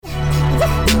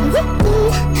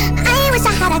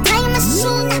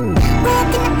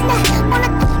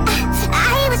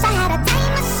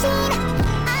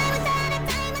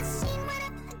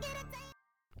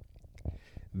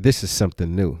This is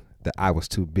something new. The I Was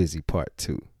Too Busy Part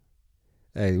 2.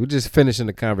 Hey, we're just finishing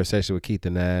the conversation with Keith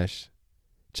and Nash.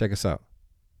 Check us out.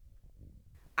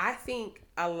 I think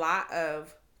a lot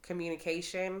of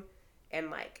communication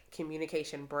and like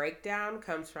communication breakdown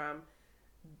comes from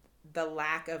the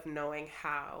lack of knowing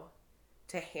how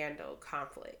to handle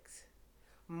conflicts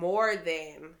more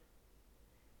than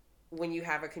when you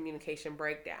have a communication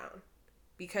breakdown,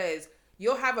 because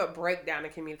you'll have a breakdown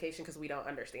in communication because we don't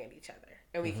understand each other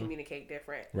and we communicate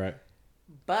different. Right.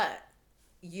 But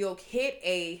you'll hit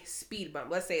a speed bump.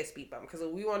 Let's say a speed bump, because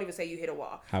we won't even say you hit a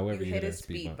wall. However, you hit a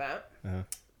speed bump.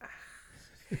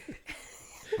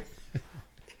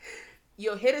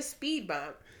 You'll hit a speed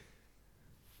bump,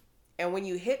 and when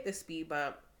you hit the speed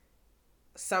bump,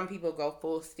 some people go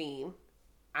full steam.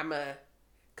 I'm going to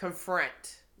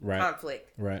confront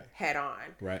conflict head on.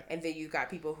 Right. And then you've got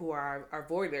people who are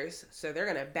avoiders, so they're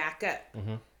going to back up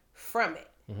from it.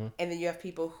 And then you have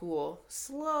people who will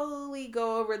slowly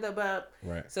go over the bump.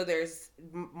 Right. So there's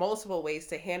multiple ways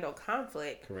to handle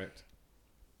conflict. Correct.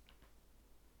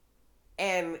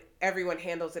 And everyone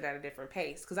handles it at a different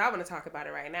pace. Because I want to talk about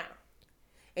it right now.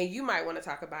 And you might want to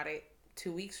talk about it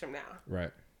 2 weeks from now.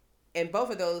 Right. And both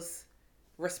of those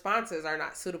responses are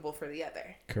not suitable for the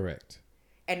other. Correct.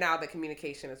 And now the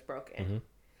communication is broken.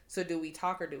 So do we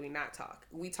talk or do we not talk?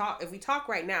 If we talk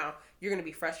right now, you're going to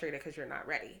be frustrated because you're not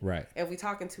ready. Right. And if we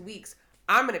talk in 2 weeks,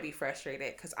 I'm going to be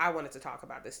frustrated because I wanted to talk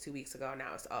about this 2 weeks ago. And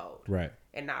now it's old. Right.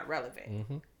 And not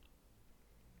relevant.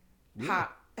 Yeah.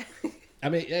 I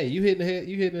mean, hey, you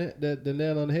hitting the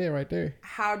nail on the head right there.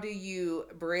 How do you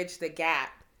bridge the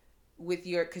gap with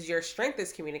because your strength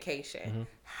is communication.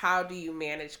 How do you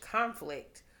manage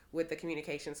conflict with the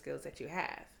communication skills that you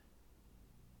have?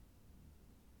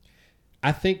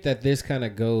 I think that this kind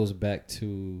of goes back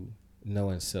to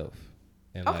knowing self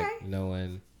and like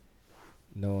knowing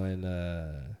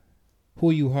who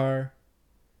you are,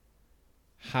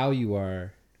 how you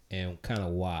are, and kind of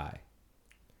why.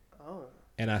 Oh.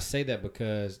 And I say that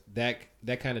because that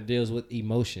kind of deals with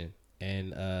emotion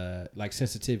and like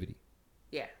sensitivity.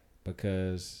 Yeah.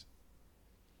 Because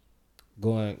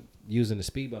using the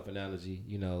speed bump analogy,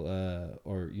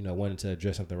 or wanting to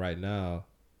address something right now,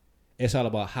 it's all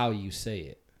about how you say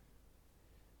it.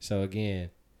 So again,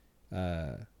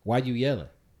 why you yelling?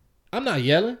 I'm not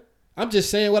yelling. I'm just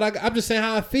saying I'm just saying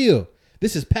how I feel.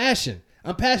 This is passion.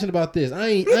 I'm passionate about this. I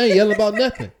ain't yelling about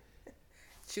nothing.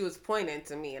 She was pointing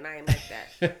to me, and I ain't like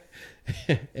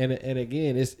that. and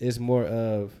again, it's more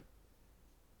of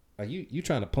like you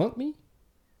trying to punk me.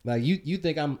 Like you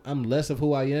think I'm less of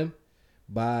who I am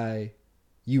by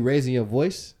you raising your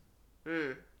voice?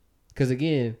 Because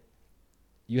again,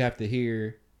 you have to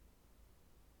hear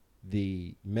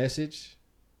the message.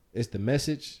 It's the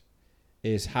message.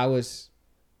 It's how it's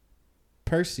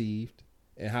perceived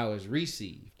and how it's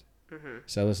received.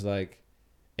 So it's like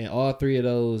in all three of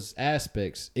those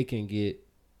aspects, it can get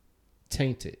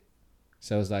tainted.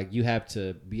 So it's like you have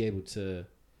to be able to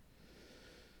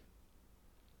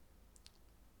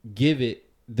give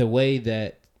it the way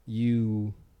that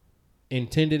you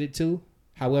intended it to.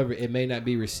 However, it may not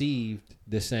be received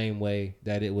the same way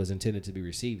that it was intended to be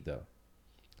received, though.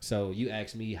 So you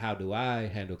ask me, how do I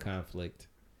handle conflict?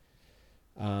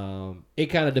 It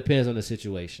kind of depends on the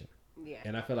situation. Yeah.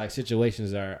 And I feel like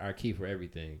situations are key for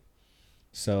everything.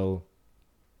 So,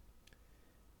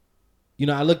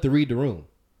 I look to read the room.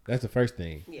 That's the first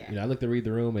thing. Yeah. I look to read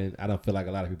the room, and I don't feel like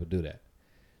a lot of people do that.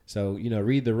 So,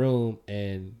 read the room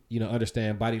and,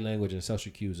 understand body language and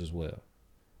social cues as well.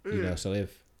 So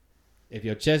if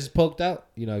your chest is poked out,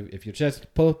 if your chest is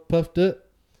puffed up,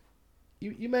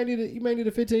 you may need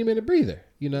a 15-minute breather.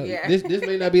 This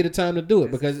may not be the time to do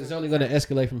it because it's only going to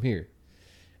escalate from here.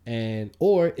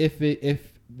 Or if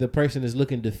the person is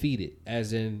looking defeated,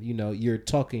 as in, you're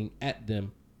talking at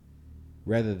them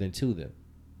rather than to them.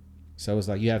 So it's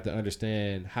like you have to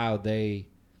understand how they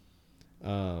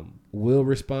will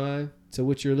respond to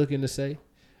what you're looking to say,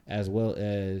 as well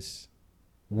as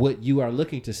what you are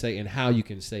looking to say and how you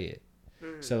can say it.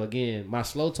 So again, my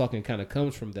slow talking kind of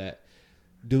comes from that,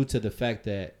 due to the fact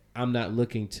that I'm not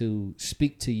looking to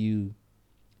speak to you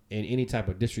in any type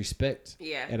of disrespect.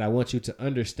 Yeah. And I want you to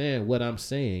understand what I'm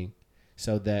saying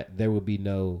so that there will be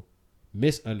no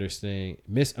misunderstanding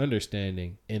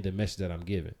in the message that I'm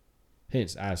giving.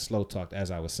 Hence, I slow talked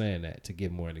as I was saying that to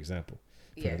give more an example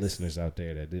for the listeners out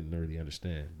there that didn't really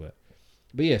understand. But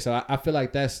yeah, so I feel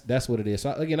like that's what it is.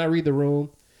 So again, I read the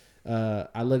room.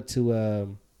 I look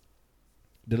to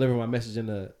deliver my message in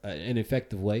an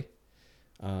effective way,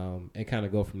 and kind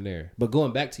of go from there. But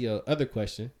going back to your other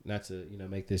question, not to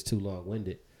make this too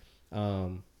long-winded,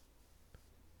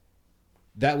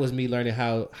 that was me learning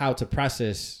how to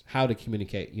process, how to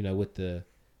communicate, with the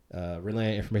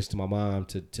relaying information to my mom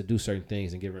to do certain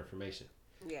things and give her information.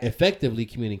 Yeah. Effectively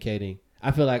communicating,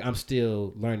 I feel like I'm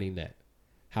still learning that.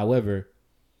 However,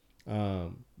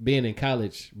 being in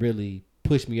college really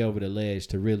pushed me over the ledge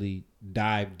to really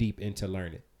dive deep into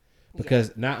learning.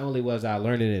 Because not only was I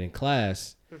learning it in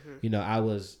class, I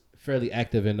was fairly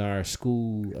active in our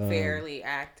school. Fairly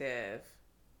active.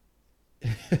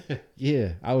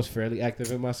 Yeah, I was fairly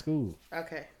active in my school.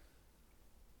 Okay.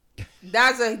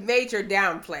 That's a major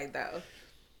downplay, though.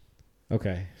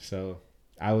 Okay, so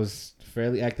I was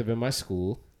fairly active in my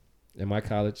school, in my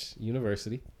college,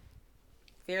 university.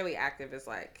 Fairly active is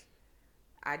like,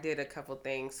 I did a couple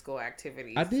things, school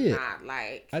activities. I did. Not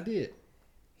like. I did.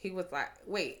 He was like,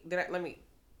 wait,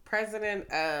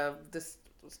 president of the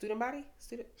student body?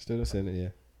 Student Senate, yeah.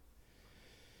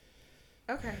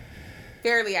 Okay.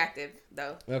 Fairly active,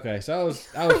 though. Okay, so I was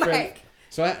fairly,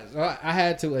 so I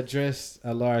had to address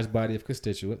a large body of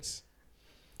constituents.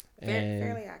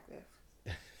 Fairly active.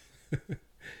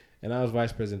 And I was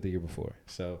vice president the year before.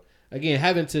 So again,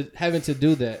 having to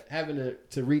do that, having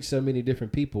to reach so many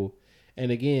different people,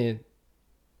 and again,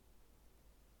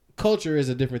 culture is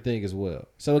a different thing as well.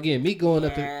 So again, me going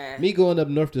up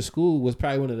north to school was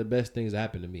probably one of the best things that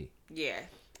happened to me. Yeah.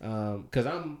 Because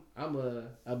I'm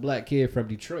a black kid from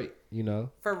Detroit,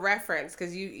 For reference,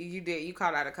 because you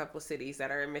called out a couple cities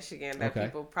that are in Michigan that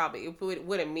people probably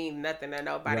wouldn't mean nothing to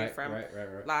nobody from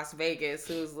Las Vegas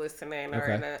who's listening or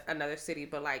in another city,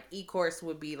 but like Ecorse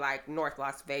would be like North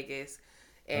Las Vegas,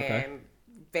 and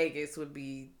Vegas would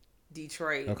be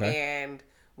Detroit, and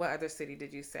what other city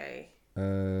did you say?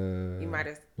 You might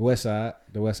have the west side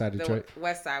of Detroit. The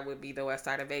west side would be the west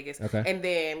side of Vegas. Okay. And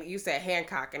then you said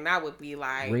Hancock, and that would be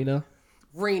like Reno.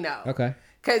 Okay.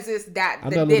 Because it's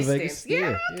the distance. Vegas.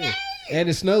 Yeah. And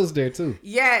it snows there too.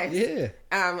 Yes.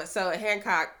 Yeah. So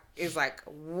Hancock is like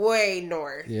way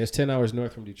north. Yeah, it's 10 hours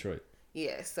north from Detroit.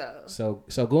 Yeah. So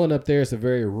going up there, it's a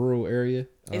very rural area.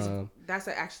 That's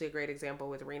actually a great example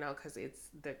with Reno because it's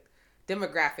the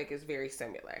demographic is very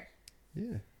similar.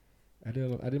 Yeah. I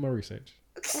did my research.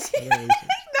 No,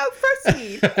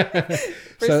 proceed.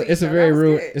 So it's a very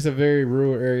rural. It's a very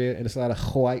rural area, and it's a lot of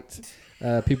white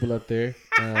people up there.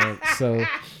 So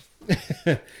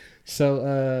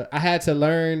I had to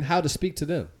learn how to speak to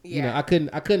them. Yeah. I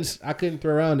couldn't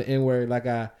throw around the N word like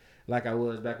I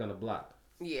was back on the block.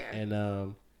 Yeah.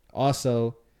 And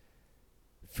also,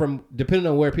 from depending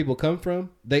on where people come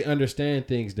from, they understand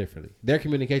things differently. Their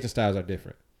communication styles are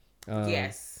different.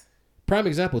 Yes. Prime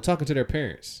example, talking to their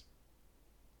parents.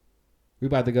 We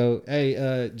about to go,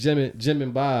 hey, Jim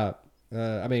and Bob.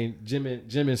 Jim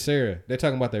and Sarah. They're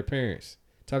talking about their parents.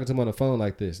 Talking to them on the phone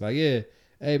like this. Like, yeah,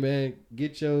 hey man,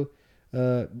 get your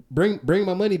bring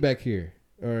my money back here.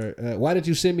 Or why didn't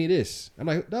you send me this? I'm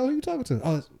like, no, who you talking to?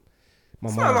 Oh, it's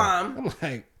my mom. I'm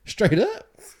like, straight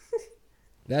up.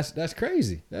 That's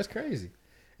crazy. That's crazy.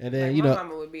 And then like my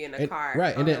mama would be in the car,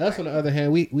 right? And then us on the other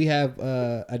hand, we have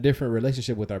a different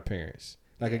relationship with our parents.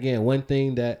 Like again, one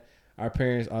thing that our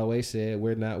parents always said,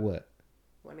 we're not what?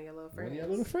 One of your little friends. One of your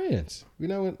little friends.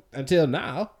 Until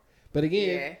now. But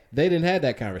again, they didn't have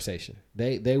that conversation.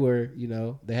 They were,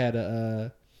 they had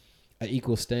a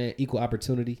equal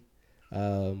opportunity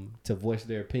to voice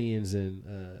their opinions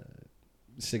and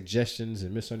suggestions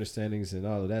and misunderstandings and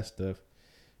all of that stuff.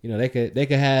 They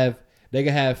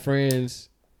could have friends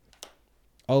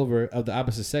over of the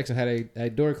opposite sex and had a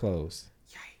door closed.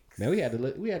 Yikes! Man, we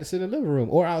had to sit in the living room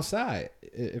or outside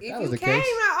if that was the case.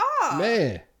 At all.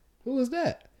 Man, who was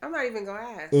that? I'm not even gonna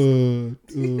ask.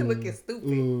 Looking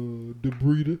stupid. The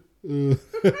breeder.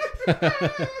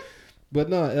 But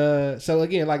no. So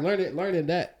again, like learning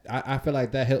that, I feel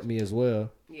like that helped me as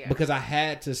well. Yeah. Because I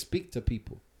had to speak to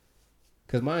people.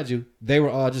 Because mind you, they were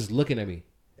all just looking at me.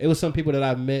 It was some people that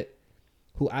I've met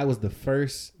who I was the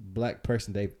first black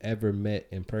person they've ever met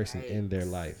in person in their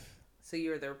life. So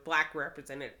you're their black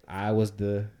representative. I was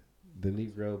the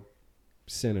Negro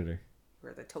senator.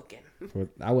 You're the token.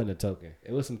 I wasn't a token.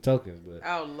 It was some tokens, but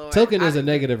oh Lord, token is a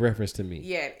negative reference to me.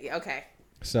 Yeah. Okay.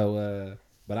 So,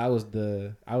 but I was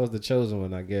the chosen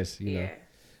one, I guess. You know.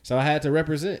 So I had to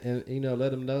represent and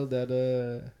let them know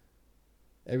that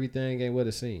everything ain't what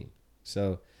it seemed.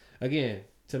 So again,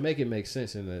 to make it make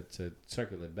sense and to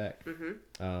circle it back,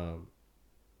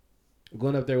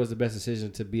 going up there was the best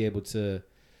decision to be able to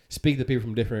speak to people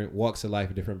from different walks of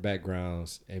life, different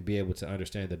backgrounds, and be able to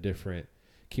understand the different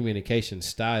communication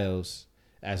styles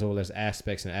as well as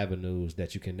aspects and avenues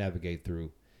that you can navigate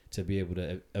through to be able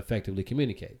to effectively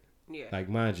communicate. Yeah. Like,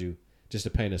 mind you, just to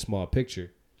paint a small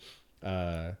picture,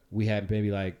 we had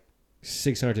maybe like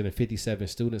 657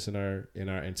 students in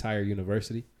our entire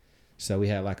university. So we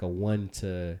had like a 1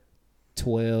 to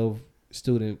 12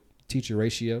 student teacher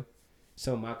ratio.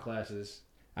 Some of my classes,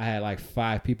 I had like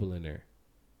 5 people in there.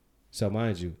 So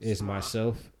mind you, it's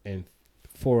myself and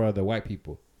 4 other white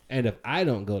people. And if I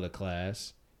don't go to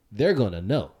class, they're gonna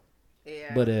know.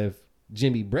 Yeah. But if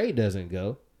Jimmy Bray doesn't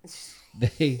go,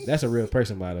 that's a real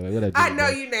person, by the way. What up, I Jimmy know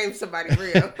Bray? you named somebody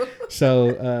real.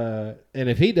 So, and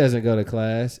if he doesn't go to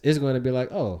class, it's going to be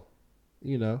like, oh,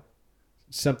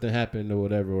 something happened or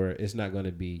whatever, or it's not going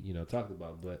to be, talked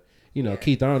about. But,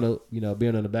 Keith Arnold,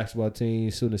 being on the basketball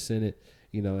team, student senate,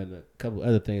 and a couple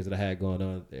other things that I had going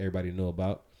on that everybody know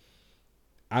about.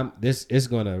 It's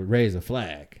going to raise a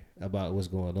flag about what's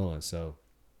going on. So,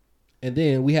 and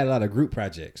then we had a lot of group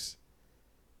projects.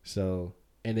 So,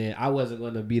 and then I wasn't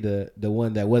going to be the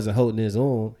one that wasn't holding his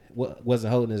own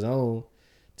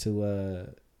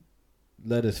to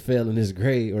let us fail in this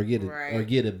grade or get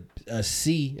a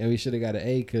C, and we should have got an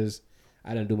A because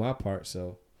I didn't do my part.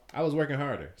 So I was working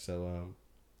harder. So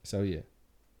yeah.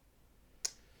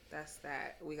 That's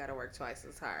that. We got to work twice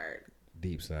as hard.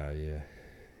 Deep side,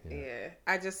 Yeah.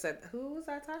 I just said, who was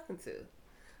I talking to?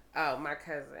 Oh, my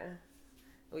cousin.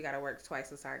 We got to work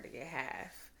twice as hard to get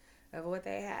half of what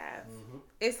they have. Mm-hmm.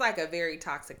 It's like a very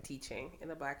toxic teaching in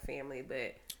the Black family,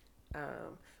 but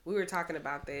we were talking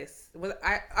about this.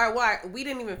 We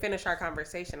didn't even finish our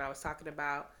conversation. I was talking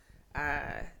about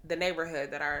the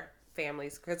neighborhood that our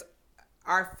families, because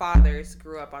our fathers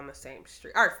grew up on the same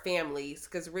street. Our families,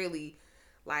 because really,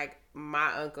 like,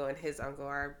 my uncle and his uncle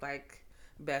are like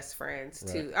best friends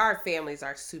too. Right. Our families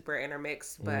are super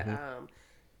intermixed, but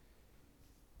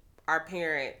our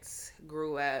parents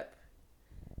grew up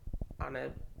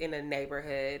in a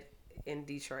neighborhood in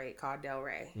Detroit called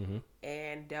Delray. Mm-hmm.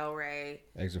 And Delray,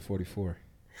 exit 44,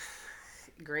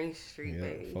 Green Street,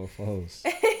 baby. 4 foes.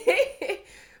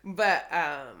 But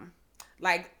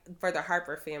like for the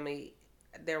Harper family,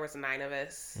 there was 9 of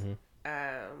us.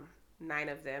 Mm-hmm. 9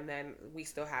 of them, and we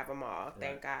still have them all. Right.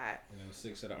 Thank God. And it was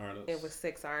 6 of the Arnolds. It was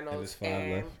 6 Arnolds. And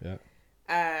there's 5 left.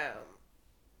 Yeah.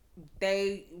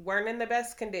 They weren't in the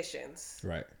best conditions.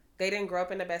 Right. They didn't grow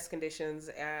up in the best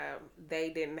conditions. They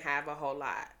didn't have a whole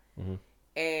lot. Mm-hmm.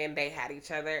 And they had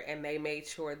each other, and they made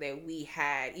sure that we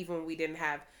had, even when we didn't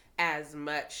have as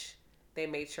much, they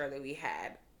made sure that we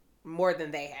had more than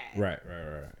they had. Right.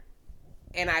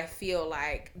 And I feel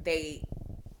like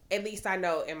at least I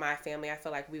know in my family, I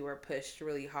feel like we were pushed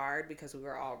really hard because we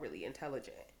were all really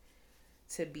intelligent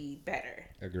to be better.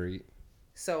 Agreed.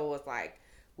 So it was like,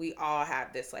 we all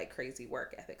have this like crazy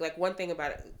work ethic. Like one thing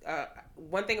about us,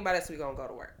 we're going to go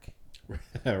to work.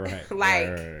 Right.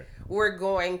 Like we're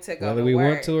going to go whether to we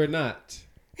work. want to or not.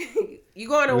 You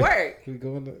going to work. We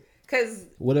going to. Cause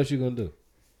what else you going to do?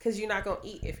 Because you're not going to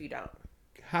eat if you don't.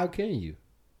 How can you?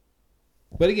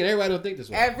 But again, everybody don't think this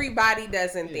way. Everybody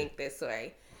doesn't think this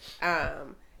way.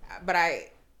 But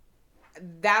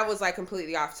that was like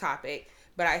completely off topic,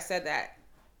 but I said that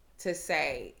to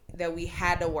say that we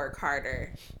had to work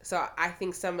harder. So I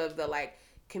think some of the like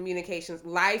communications,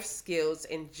 life skills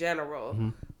in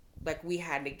general, like we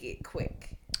had to get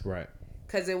quick. Right.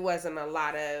 Cause it wasn't a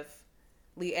lot of,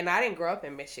 and I didn't grow up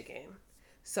in Michigan.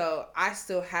 So I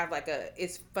still have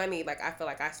it's funny, like I feel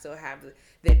like I still have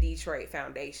the Detroit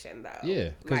foundation though. Yeah,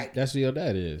 because like, that's who your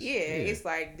dad is. Yeah, it's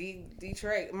like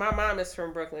Detroit. My mom is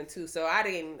from Brooklyn too, so I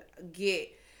didn't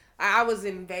I was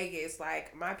in Vegas,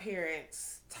 like my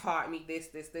parents taught me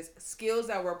this skills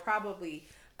that were probably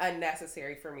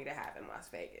unnecessary for me to have in Las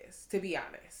Vegas, to be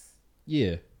honest.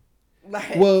 Yeah.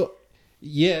 Like, well,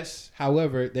 yes.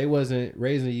 However, they wasn't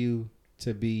raising you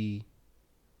to be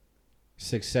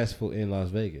successful in Las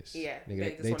Vegas. Yeah,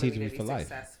 they teach me for life.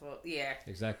 Successful. Yeah,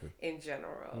 exactly. In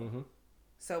general,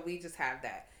 so we just have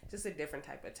that, just a different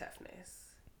type of toughness.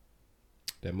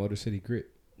 That Motor City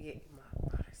grit. Yeah,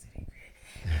 Motor City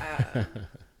grit.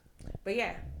 But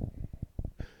yeah,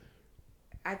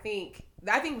 I think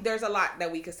there's a lot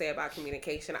that we could say about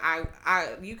communication.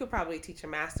 You could probably teach a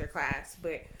master class,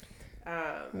 but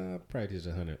probably teach a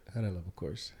 100 level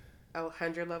course. Oh,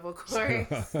 100 level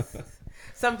course.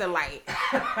 Something light.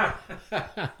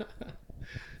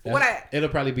 It'll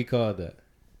probably be called that.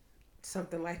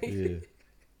 Something light. Yeah.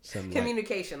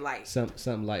 Communication light.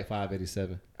 Something like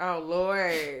 587. Oh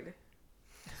Lord.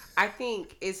 I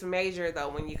think it's major though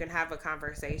when you can have a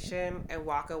conversation and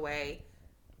walk away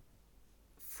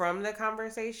from the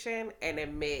conversation and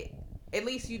admit, at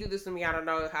least you do this with me, I don't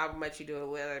know how much you do it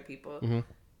with other people. Mm-hmm.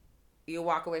 You'll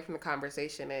walk away from the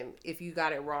conversation, and if you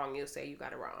got it wrong, you'll say you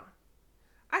got it wrong.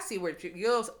 I see what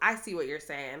you're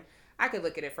saying. I could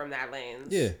look at it from that lens.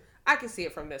 Yeah. I can see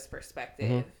it from this perspective.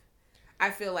 Mm-hmm. I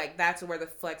feel like that's where the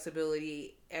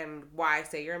flexibility and why I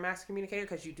say you're a master communicator,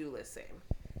 because you do listen.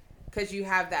 Because you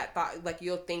have that thought, like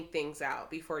you'll think things out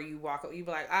before you walk up. You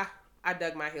be like, I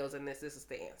dug my heels in this. This is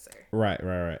the answer.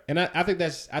 Right. And I think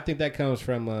that comes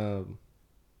from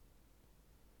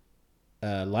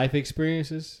life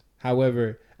experiences.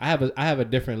 However, I have a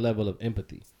different level of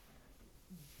empathy.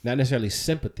 Not necessarily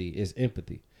sympathy, is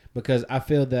empathy. Because I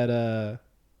feel that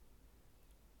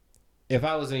if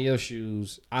I was in your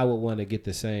shoes, I would want to get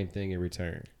the same thing in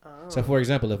return. Oh. So, for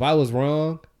example, if I was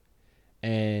wrong,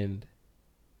 and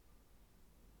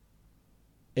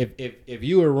if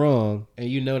you were wrong and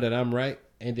you know that I'm right,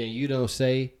 and then you don't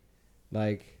say,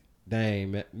 like,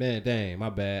 dang, man, my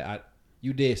bad,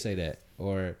 you did say that,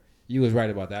 or you was right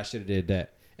about that, I should have did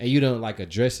that, and you don't, like,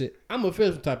 address it, I'm gonna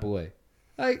feel some type of way.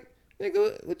 Like,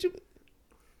 nigga, what you...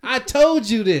 I told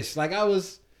you this. Like, I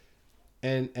was...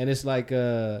 And it's like,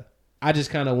 I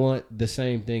just kind of want the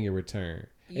same thing in return.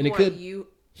 You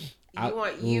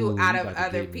want you out of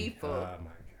other people. Oh,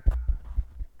 my God.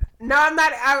 No, I'm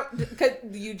not out, because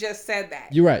you just said that.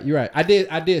 You're right. I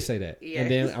did say that. Yeah.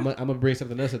 And then I'm gonna bring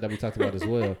something else that we talked about as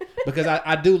well. Because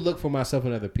I do look for myself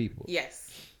in other people. Yes.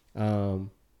 And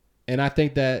I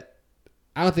think that...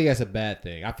 I don't think that's a bad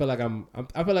thing. I feel like I'm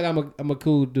a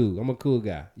cool dude. I'm a cool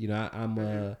guy. You know,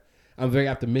 I'm very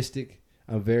optimistic.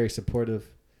 I'm very supportive.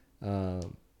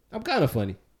 I'm kind of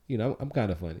funny. You know, I'm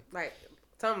kind of funny. Like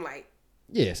something like.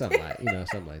 Yeah, something like, you know,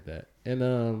 something like that. And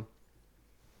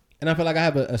I feel like I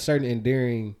have a certain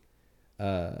endearing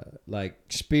like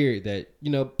spirit that, you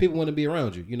know, people want to be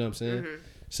around you. You know what I'm saying? Mm-hmm.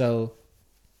 So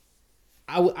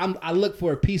I look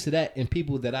for a piece of that in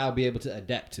people that I'll be able to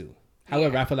adapt to.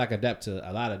 However, I feel like I adapt to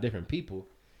a lot of different people.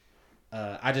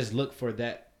 I just look for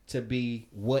that to be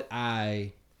what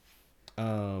I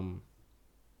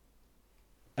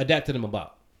adapt to them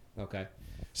about. Okay.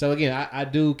 So again, I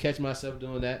do catch myself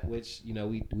doing that, which, you know,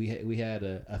 we had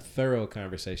a thorough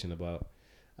conversation about.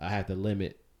 I have to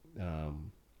limit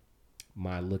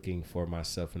my looking for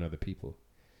myself in other people.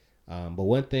 But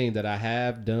one thing that I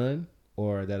have done,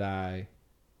 or that I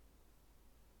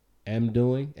am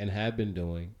doing and have been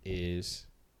doing, is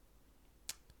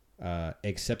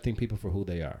accepting people for who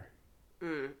they are.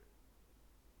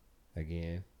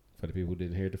 Again, for the people who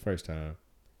didn't hear it the first time,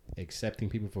 accepting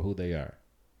people for who they are.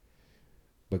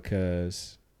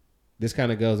 Because this kind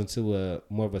of goes into a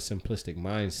more of a simplistic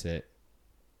mindset,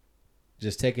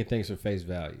 just taking things for face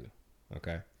value.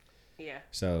 Okay? Yeah.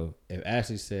 So if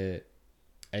Ashley said,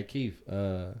 "Hey Keith,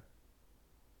 y'all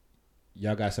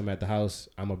got something at the house,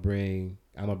 I'm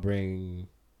gonna bring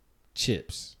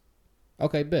chips."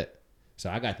 Okay, bet. So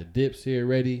I got the dips here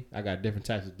ready. I got different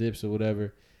types of dips or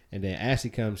whatever. And then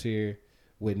Ashley comes here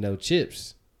with no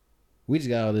chips. We just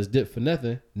got all this dip for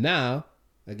nothing. Now,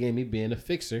 again, me being a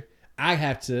fixer, I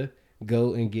have to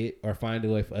go and get, or find a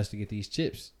way for us to get these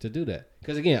chips to do that.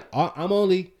 Because again, I'm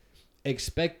only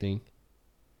expecting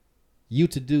you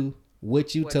to do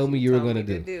what you told me you were going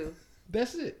to do.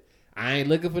 That's it. I ain't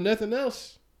looking for nothing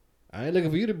else. I ain't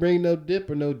looking for you to bring no dip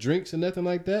or no drinks or nothing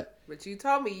like that. But you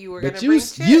told me you were going to bring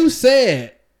chips. You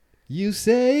said. No,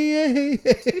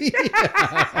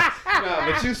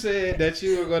 but you said that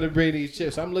you were going to bring these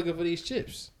chips. I'm looking for these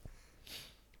chips.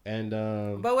 And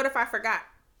but what if I forgot?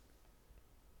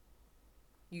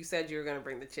 You said you were going to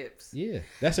bring the chips. Yeah,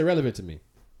 that's irrelevant to me.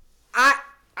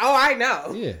 I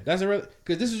know. Yeah, that's irrelevant,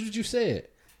 because this is what you said.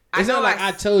 It's not like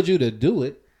I told you to do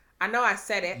it. I know I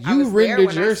said it. You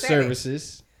rendered your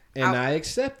services, and I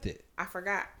accept it. I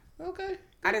forgot. Okay.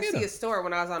 I didn't see a store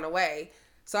when I was on the way,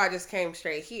 so I just came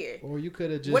straight here. Or you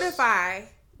could have just... What if I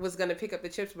was going to pick up the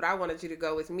chips, but I wanted you to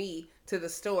go with me to the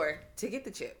store to get the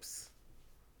chips?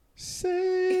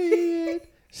 Say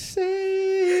it.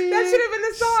 Say it. That should have been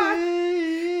the song.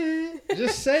 Say it.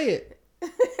 Just say it.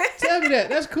 Tell me that.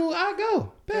 That's cool. I'll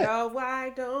go. Bet. Girl,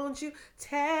 why don't you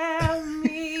tell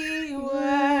me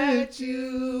what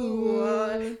you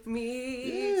want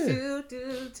me to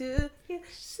do to you?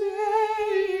 Say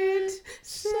it.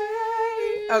 Say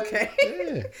it. Okay.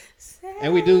 Yeah. Say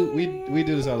and we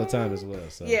do this all the time as well.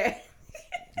 So. Yeah.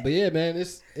 But yeah, man,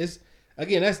 it's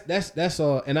again, that's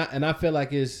all, and I feel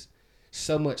like it's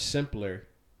so much simpler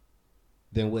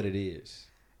than what it is.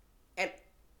 And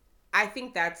I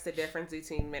think that's the difference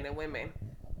between men and women,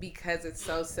 because it's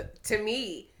so, to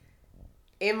me,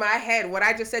 in my head, what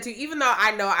I just said to you, even though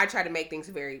I know I try to make things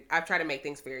very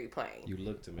plain. You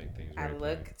look to make things very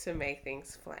plain. To make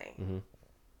things plain. Mm-hmm.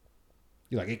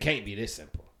 You're like, it can't be this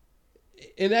simple.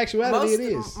 In actuality, it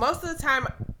is. Most of the time,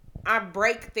 I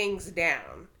break things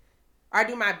down. I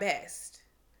do my best.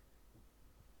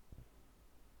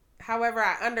 However,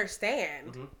 I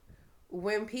understand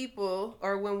when people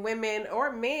or when women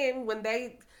or men when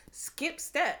they skip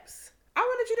steps. I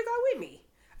wanted you to go with me.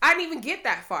 I didn't even get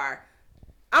that far.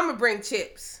 I'm gonna bring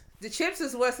chips. The chips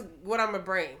is what I'm gonna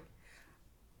bring.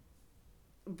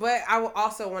 But I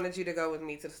also wanted you to go with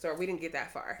me to the store. We didn't get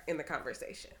that far in the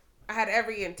conversation. I had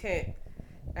every intention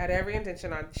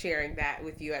on sharing that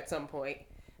with you at some point.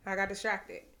 I got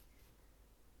distracted.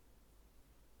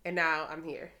 And now I'm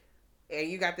here. And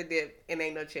you got the dip and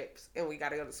ain't no chips. And we got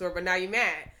to go to the store. But now you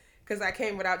mad because I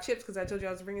came without chips because I told you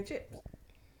I was bringing chips.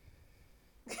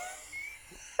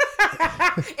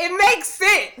 It makes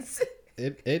sense.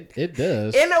 It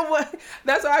does.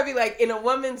 That's why I be like, in a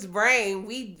woman's brain,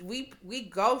 we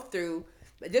go through,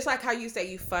 just like how you say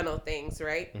you funnel things,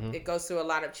 right? Mm-hmm. It goes through a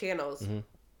lot of channels. Mm-hmm.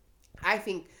 I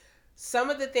think some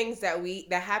of the things that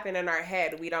happen in our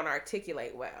head, we don't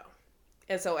articulate well.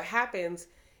 And so what happens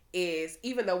is,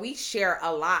 even though we share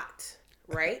a lot,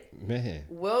 right? Man.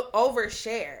 We'll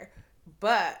overshare,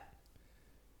 but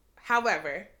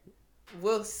however,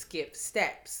 we'll skip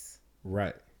steps.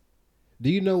 Right. Do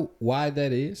you know why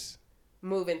that is?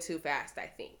 Moving too fast, I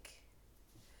think.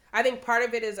 I think part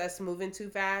of it is us moving too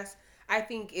fast. I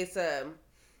think it's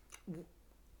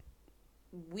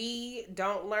we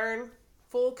don't learn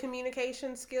full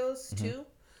communication skills too. Mm-hmm.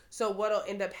 So what'll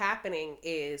end up happening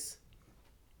is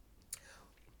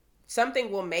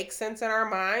something will make sense in our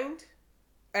mind,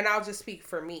 and I'll just speak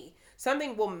for me.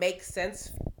 Something will make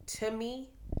sense to me,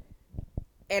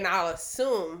 and I'll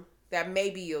assume that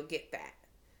maybe you'll get that.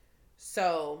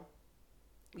 So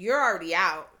you're already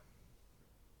out.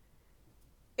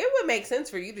 It would make sense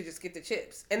for you to just get the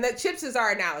chips. And the chips is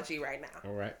our analogy right now.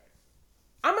 All right.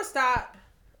 I'm going to stop.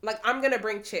 Like, I'm going to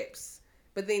bring chips.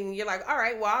 But then you're like, all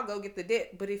right, well, I'll go get the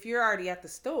dip. But if you're already at the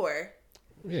store,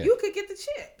 you could get the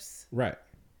chips. Right.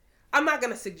 I'm not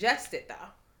going to suggest it, though.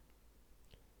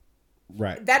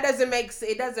 Right. That doesn't make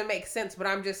sense, but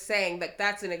I'm just saying that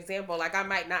that's an example. Like, I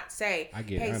might not say,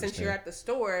 hey, since you're at the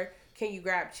store, can you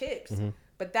grab chips? Mm-hmm.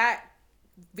 But that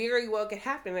very well could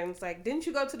happen. And it's like, didn't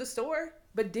you go to the store?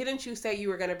 But didn't you say you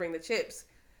were going to bring the chips?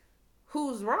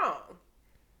 Who's wrong?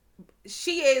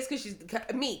 She is, because she's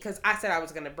me, because I said I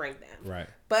was going to bring them. Right.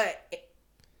 But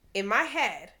in my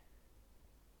head,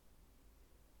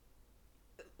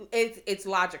 it's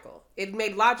logical. It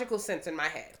made logical sense in my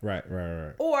head. Right.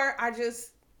 Or I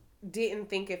just didn't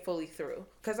think it fully through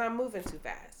because I'm moving too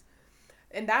fast.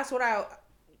 And that's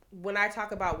when I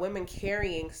talk about women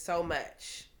carrying so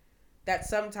much, that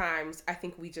sometimes I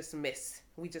think we just miss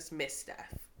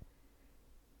stuff.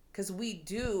 Because we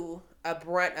do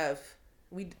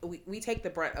we take the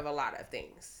brunt of a lot of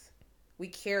things. We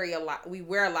carry a lot, we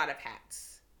wear a lot of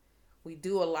hats. We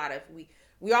do a lot of,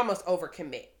 we almost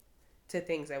overcommit to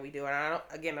things that we do. And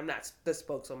I'm not the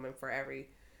spokeswoman for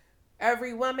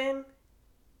every woman,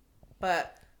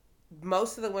 but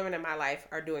most of the women in my life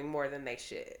are doing more than they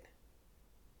should.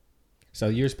 So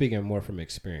you're speaking more from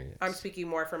experience. I'm speaking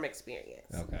more from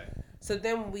experience. Okay. So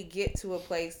then we get to a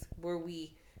place where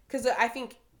because I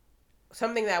think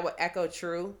something that would echo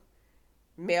true,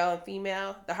 male and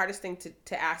female, the hardest thing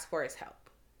to ask for is help.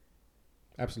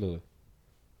 Absolutely.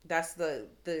 That's the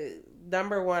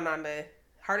number one on the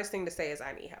hardest thing to say is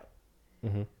I need help.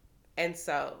 Mm-hmm. And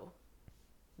so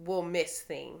we'll miss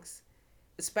things,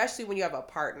 especially when you have a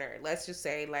partner. Let's just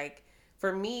say, like,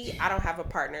 for me, I don't have a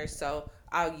partner, so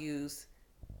I'll use,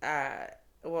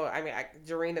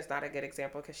 Jareen is not a good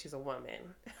example because she's a woman.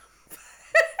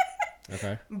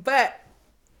 Okay. But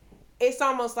it's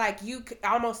almost like you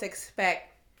almost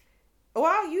expect,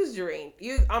 I'll use Jareen.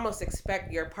 You almost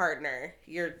expect your partner,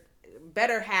 your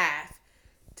better half,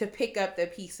 to pick up the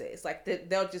pieces. Like,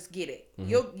 they'll just get it.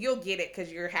 Mm-hmm. You'll get it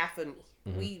because you're half of me.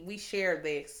 Mm-hmm. We share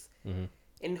this. Mm-hmm.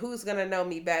 And who's going to know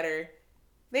me better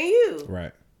than you?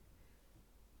 Right.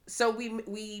 So we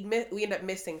end up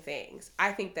missing things.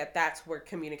 I think that's where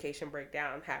communication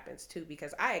breakdown happens too,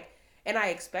 because I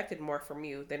expected more from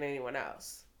you than anyone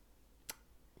else.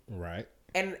 Right.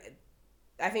 And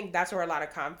I think that's where a lot of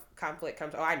conflict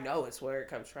comes. Oh, I know it's where it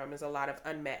comes from. Is a lot of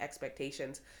unmet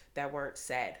expectations that weren't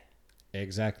said.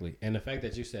 Exactly. And the fact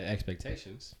that you said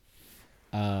expectations,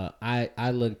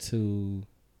 I look to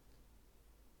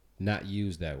not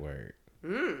use that word.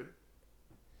 And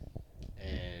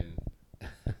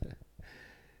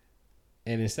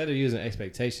and instead of using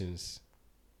expectations,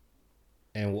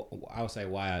 and I would say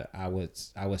why I would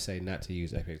say not to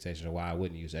use expectations, or why I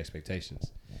wouldn't use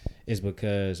expectations, is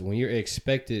because when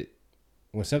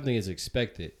something is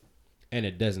expected and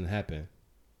it doesn't happen,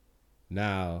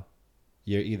 now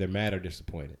you're either mad or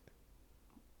disappointed.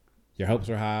 Your hopes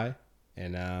were high,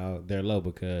 and now they're low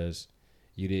because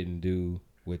you didn't do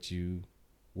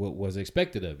what was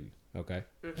expected of you. Okay.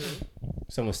 Mm-hmm.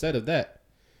 So instead of that,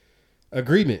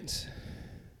 agreements.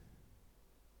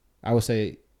 I would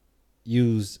say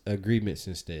use agreements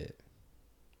instead.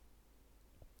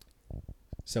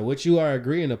 So what you are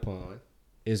agreeing upon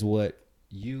is what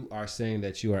you are saying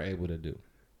that you are able to do.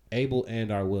 Able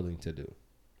and are willing to do.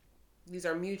 These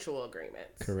are mutual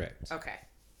agreements. Correct. Okay.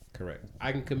 Correct.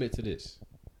 I can commit to this.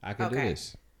 I can do Okay.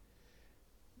 this.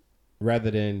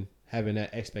 Rather than having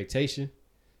that expectation.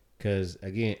 Because,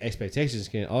 again, expectations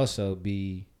can also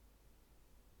be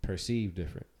perceived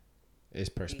different. It's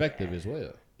perspective as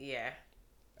well. Yeah.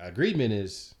 Agreement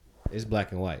is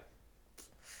black and white.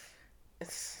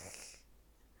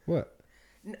 What?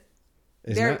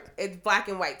 It's black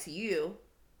and white to you.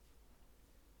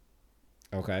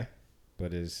 Okay.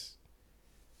 But it's...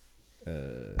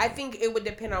 I think it would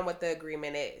depend on what the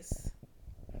agreement is.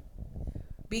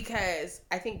 Because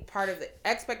I think part of the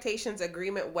expectations,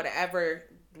 agreement, whatever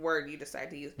word you decide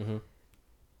to use, mm-hmm.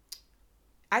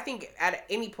 I think at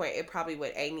any point it probably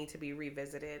would need to be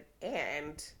revisited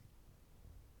and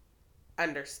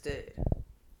understood.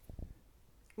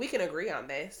 We can agree on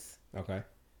this. Okay.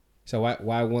 So why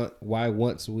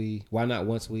not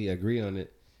once we agree on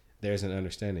it, there's an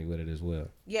understanding with it as well.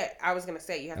 Yeah, I was gonna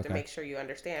say you have to make sure you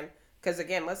understand. Because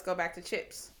again, let's go back to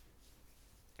chips.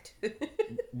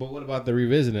 But what about the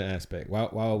revisiting aspect? Why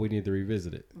would we need to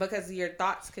revisit it? Because your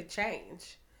thoughts could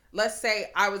change. Let's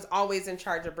say I was always in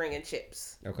charge of bringing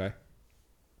chips. Okay.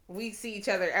 We see each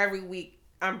other every week.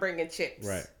 I'm bringing chips.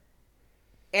 Right.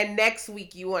 And next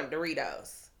week you want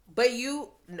Doritos. But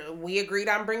we agreed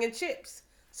on bringing chips.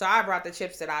 So I brought the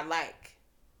chips that I like.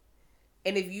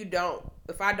 And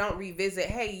if I don't revisit,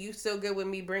 hey, you still good with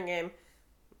me bringing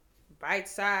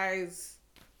bite-sized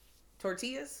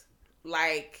tortillas?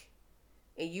 Like,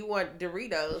 and you want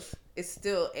Doritos, it's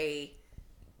still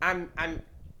I'm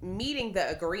meeting the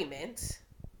agreement,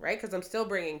 right? Because I'm still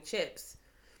bringing chips,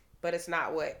 but it's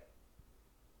not what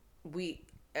the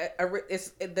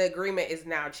agreement is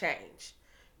now changed.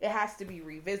 It has to be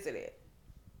revisited.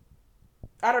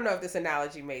 I don't know if this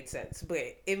analogy made sense, but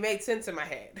it made sense in my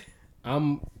head.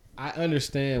 I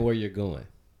understand where you're going,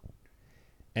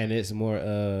 and it's more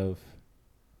of,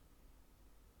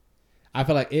 I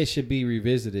feel like it should be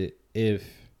revisited if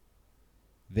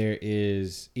there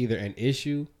is either an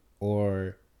issue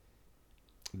or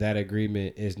that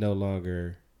agreement is no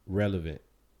longer relevant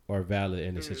or valid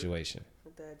in the situation.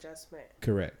 The adjustment.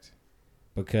 Correct.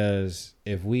 Because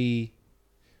if we,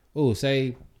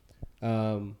 say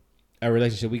a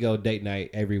relationship, we go date night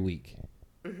every week.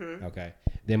 Mm-hmm. Okay.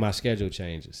 Then my schedule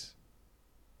changes.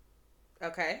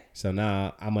 Okay. So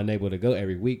now I'm unable to go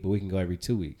every week, but we can go every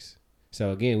 2 weeks.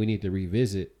 So again, we need to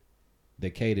revisit the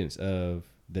cadence of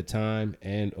the time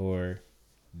and or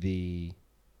the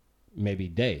maybe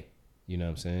day. You know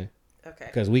what I'm saying? Okay.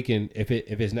 Because we can, if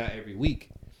it's not every week,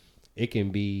 it can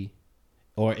be,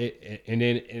 or and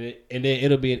then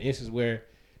it'll be an instance where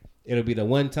it'll be the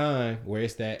one time where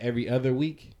it's that every other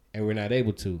week and we're not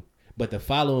able to. But the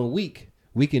following week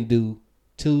we can do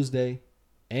Tuesday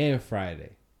and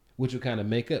Friday, which will kind of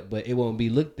make up, but it won't be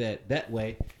looked at that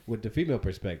way with the female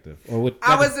perspective. Or with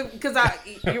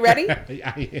you ready?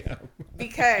 I am.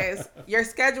 Because your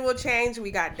schedule changed.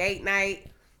 We got date night.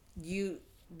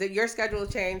 Your schedule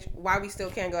changed. Why we still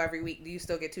can't go every week? Do you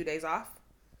still get 2 days off?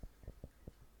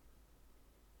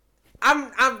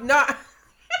 I'm not.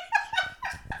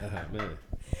 Man.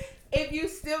 If you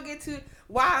still get to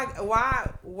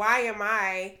why am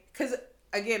I? Because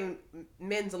again,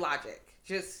 men's logic.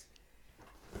 Just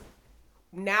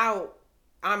now,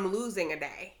 I'm losing a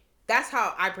day. That's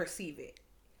how I perceive it.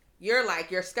 You're like,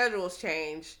 your schedule's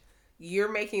changed.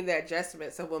 You're making the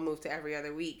adjustment, so we'll move to every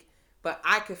other week. But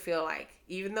I could feel like,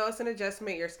 even though it's an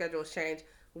adjustment, your schedule's changed.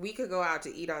 We could go out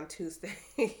to eat on Tuesday.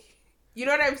 You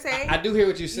know what I'm saying? I do hear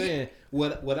what you're saying.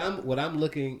 What I'm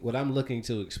looking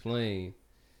to explain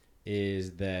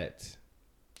is that,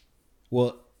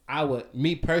 I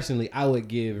would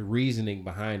give reasoning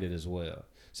behind it as well.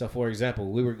 So, for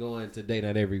example, we were going to date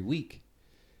night every week,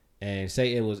 and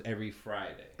say it was every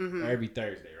Friday or every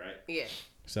Thursday, right? Yeah.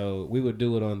 So we would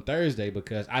do it on Thursday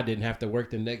because I didn't have to work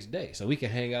the next day, so we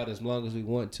could hang out as long as we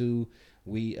want to.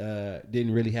 We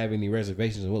didn't really have any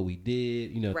reservations on what we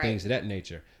did, right. Things of that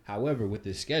nature. However, with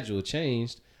the schedule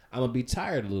changed, I'm going to be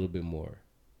tired a little bit more.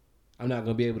 I'm not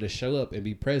going to be able to show up and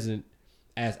be present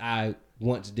as I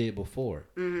once did before.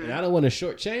 Mm-hmm. And I don't want to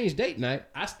shortchange date night.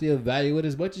 I still value it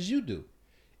as much as you do.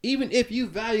 Even if you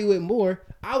value it more,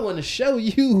 I want to show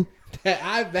you that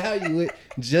I value it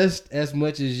just as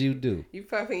much as you do. You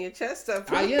puffing your chest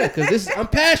up. I am, because I'm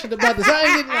passionate about this.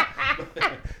 I ain't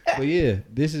getting But yeah,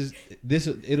 this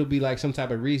it'll be like some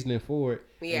type of reasoning for it.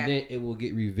 Yeah. And then it will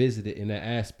get revisited in that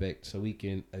aspect so we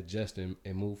can adjust and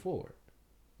move forward.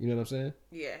 You know what I'm saying?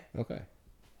 Yeah. Okay.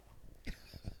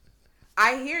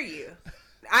 I hear you.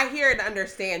 I hear and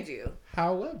understand you.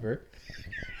 However,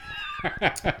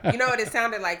 you know what it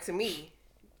sounded like to me?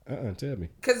 Tell me.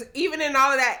 Because even in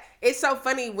all of that, it's so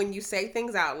funny when you say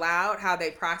things out loud, how they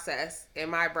process in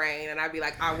my brain. And I'd be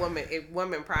like,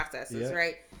 woman processes, Yeah.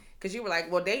 right? Because you were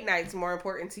like, well, date night's more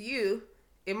important to you.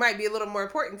 It might be a little more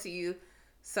important to you.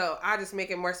 So I'll just make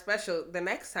it more special the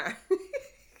next time.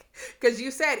 Because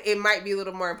you said it might be a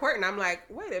little more important. I'm like,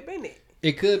 wait a minute.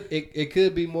 It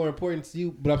could be more important to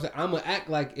you, but I'm saying I'm gonna act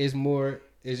like it's more.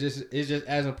 It's just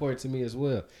as important to me as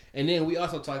well. And then we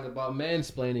also talked about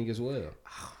mansplaining as well.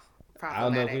 I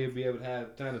don't know if we'll be able to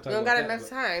have time to talk. We don't about got that, enough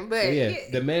time, but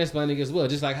yeah, the mansplaining as well.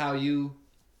 Just like how you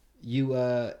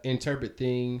interpret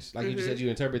things, like you just said, you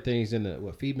interpret things in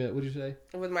the female? What did you say?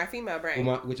 With my female brain.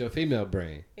 With your female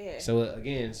brain. Yeah. So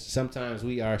again, sometimes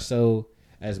we are so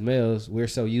as males, we're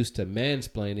so used to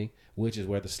mansplaining, which is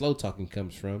where the slow talking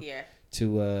comes from. Yeah.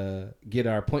 To get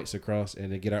our points across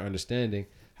and to get our understanding.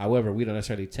 However, we don't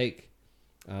necessarily take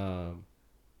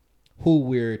who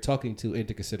we're talking to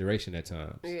into consideration at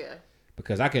times. Yeah.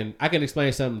 Because I can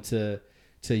explain something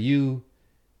to you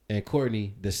and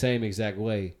Courtney the same exact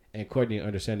way, and Courtney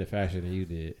understand it faster than you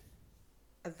did.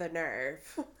 The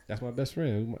nerve. That's my best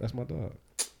friend. That's my dog.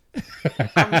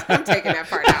 I'm taking that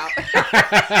part out.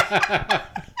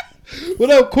 What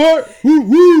up, Court? Woo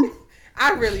woo.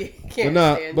 I really can't.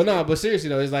 But seriously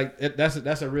though, it's like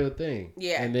that's a real thing.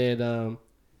 Yeah. And then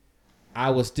I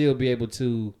will still be able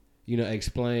to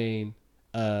explain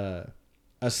a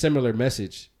similar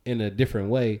message in a different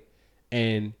way,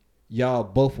 and y'all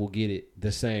both will get it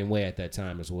the same way at that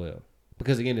time as well.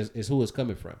 Because again, it's who it's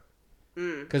coming from.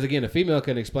 Because again, a female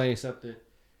can explain something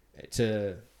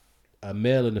to a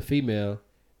male and a female,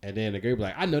 and then the girl be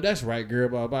like, "I know that's right, girl,"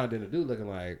 blah blah. And then the dude looking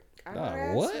like,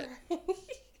 "Nah, what?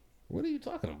 What are you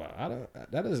talking about?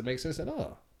 That doesn't make sense at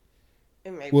all."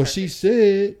 She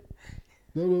said,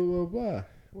 blah blah blah blah. I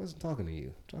wasn't talking to you.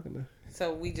 I'm talking to.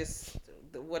 So we just,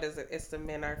 what is it? It's the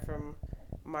men are from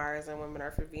Mars and women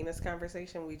are from Venus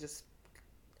conversation. We just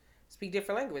speak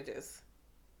different languages.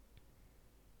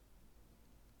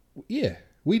 Yeah,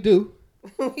 we do.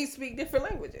 We speak different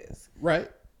languages.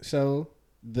 Right. So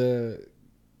the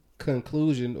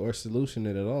conclusion or solution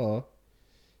of it all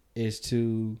is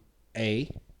to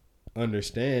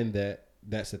understand that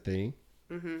that's a thing.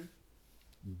 Mm-hmm.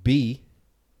 B,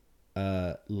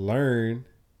 learn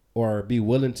or be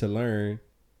willing to learn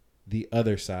the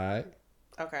other side.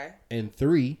 Okay. And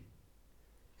 3,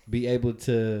 be able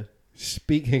to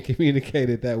speak and communicate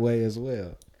it that way as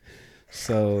well.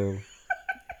 So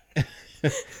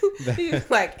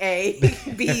like A,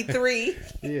 B, 3.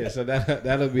 Yeah, so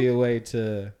that'll be a way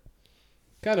to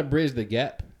kind of bridge the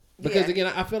gap. Because again,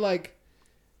 I feel like,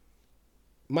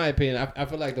 my opinion, I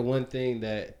feel like the one thing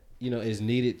that is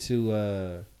needed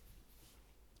to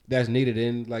that's needed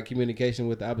in like communication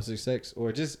with the opposite sex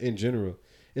or just in general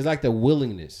is like the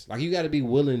willingness. Like you got to be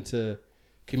willing to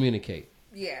communicate.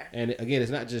 Yeah. And again,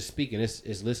 it's not just speaking;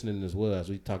 it's listening as well, as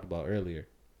we talked about earlier.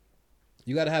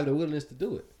 You got to have the willingness to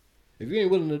do it. If you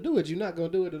ain't willing to do it, you're not gonna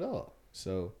do it at all.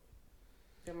 So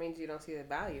that means you don't see the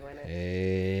value in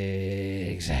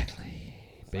it. Exactly.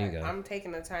 Bingo. I'm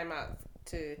taking the time out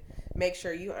to make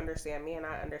sure you understand me and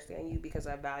I understand you because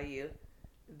I value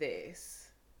this.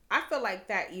 I feel like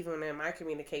that even in my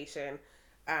communication,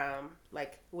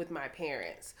 like with my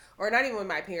parents, or not even with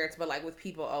my parents, but like with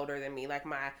people older than me, like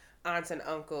my aunts and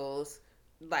uncles.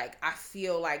 Like I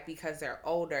feel like because they're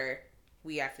older,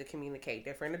 we have to communicate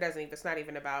different. It's not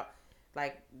even about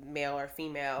like male or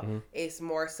female. Mm-hmm. It's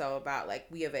more so about like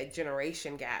we have a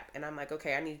generation gap, and I'm like,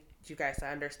 okay, I need you guys to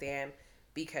understand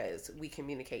because we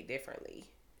communicate differently,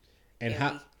 and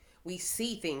how we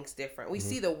see things different. We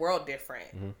see the world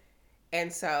different,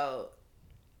 and so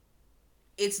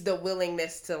it's the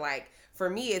willingness to like. For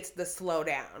me, it's the slow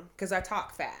down because I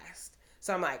talk fast.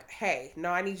 So I'm like, hey,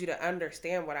 no, I need you to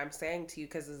understand what I'm saying to you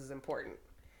because this is important.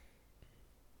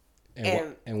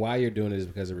 And why you're doing it is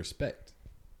because of respect.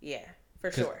 Yeah,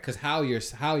 for sure. Because how you're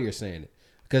saying it.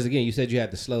 Because again, you said you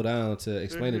had to slow down to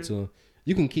explain it to them.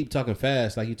 You can keep talking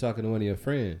fast like you're talking to one of your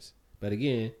friends, but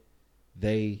again,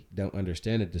 they don't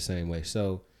understand it the same way.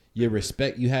 So you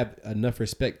have enough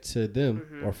respect to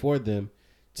them or for them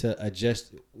to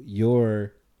adjust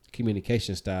your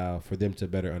communication style for them to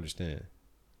better understand.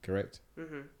 Correct?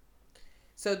 Mm-hmm.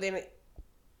 So then,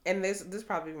 and this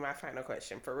probably be my final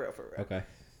question for real. Okay.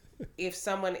 If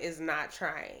someone is not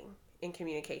trying in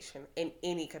communication in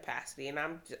any capacity, and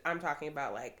I'm talking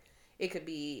about like it could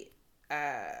be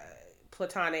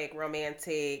platonic,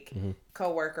 romantic, Mhm.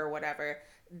 coworker, whatever,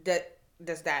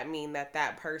 does that mean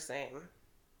that person,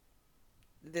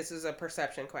 this is a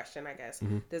perception question, I guess,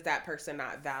 Mhm. does that person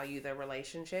not value the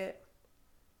relationship?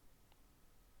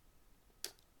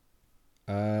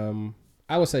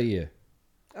 I would say yeah.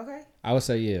 Okay. I would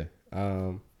say yeah.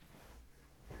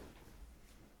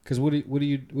 Cause what are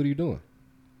you doing?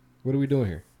 What are we doing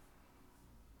here?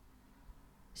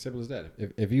 Simple as that.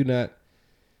 If you're not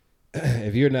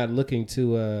if you're not looking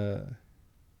to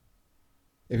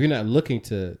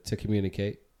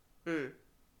communicate,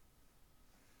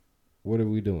 what are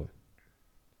we doing?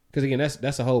 Because again,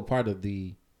 that's a whole part of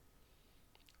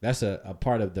that's a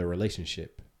part of the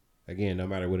relationship. Again, no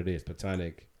matter what it is,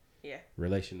 platonic, Yeah.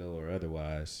 relational or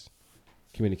otherwise,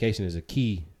 communication is a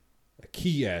key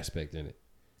aspect in it.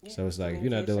 Yeah. So it's like if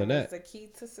you're not doing that, is the key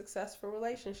to successful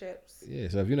relationships. yeah.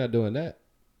 So if you're not doing that,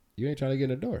 you ain't trying to get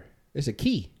in the door. It's a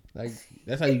key. Like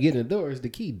that's how you get in the door. It's the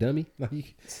key, dummy.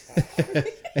 Like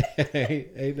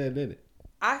ain't nothing in it.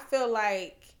 I feel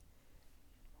like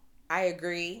I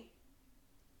agree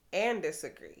and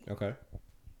disagree. Okay.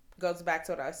 Goes back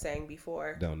to what I was saying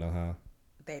before. Don't know how.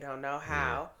 They don't know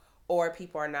how, or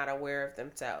people are not aware of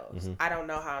themselves. Mm-hmm. I don't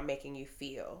know how I'm making you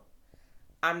feel.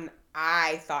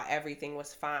 I thought everything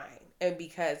was fine, and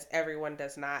because everyone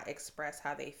does not express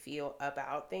how they feel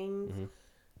about things, Mm-hmm.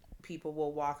 people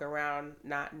will walk around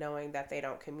not knowing that they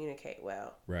don't communicate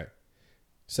well. Right.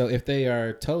 So if they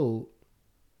are told,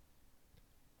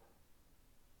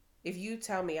 if you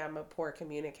tell me I'm a poor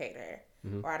communicator,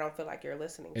 mm-hmm. or I don't feel like you're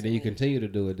listening and to then me, you continue to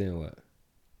do it, then what?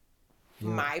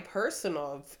 my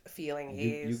personal feeling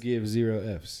is you give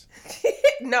 0 Fs.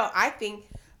 No, I think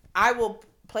I will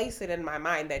place it in my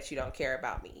mind that you don't care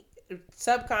about me.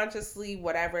 Subconsciously,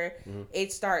 whatever,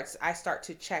 Mm-hmm. I start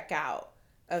to check out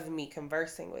of me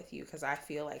conversing with you because I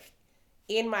feel like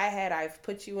in my head I've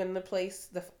put you in the place,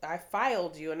 I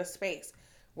filed you in a space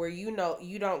where you know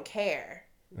you don't care.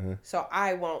 Uh-huh. So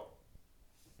I won't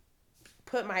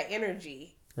put my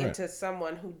energy Right. into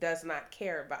someone who does not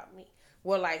care about me.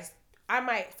 Well, I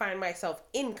might find myself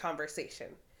in conversation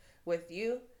with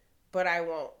you, but I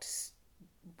won't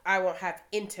have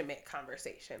intimate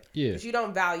conversation. Yeah. Because you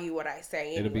don't value what I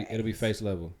say anyway. It'll be face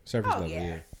level, surface level.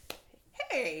 Yeah.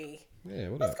 Hey, Yeah.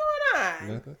 what's going on?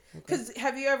 Nothing. Okay. Because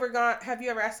have you ever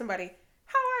asked somebody,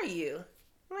 how are you?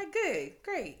 I'm like, good,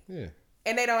 great. Yeah.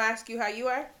 And they don't ask you how you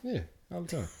are? Yeah. All the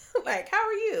time. Like, how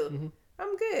are you? Mm-hmm.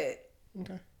 I'm good.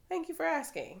 Okay. Thank you for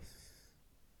asking.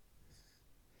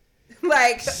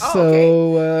 Like,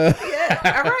 So, okay.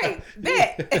 Yeah, all right.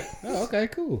 Bet. Oh, okay,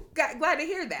 cool. Glad to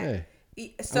hear that.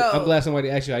 Hey. So I'm glad somebody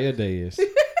asked you how your day is.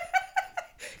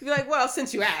 you're like, well,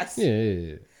 since you asked.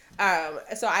 Yeah.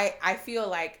 So I feel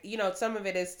like, some of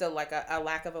it is still like a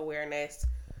lack of awareness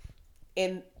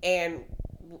and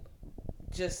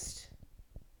just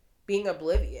being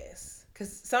oblivious.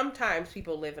 Because sometimes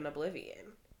people live in oblivion.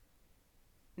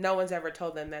 No one's ever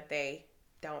told them that they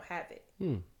don't have it.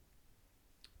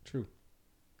 True.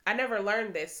 I never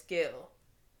learned this skill.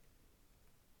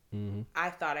 Mm-hmm. I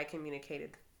thought I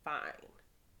communicated fine.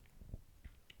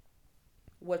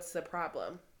 What's the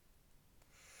problem?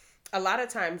 A lot of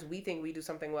times we think we do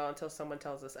something well until someone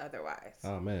tells us otherwise.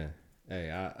 Oh man.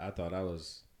 Hey, I thought I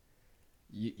was.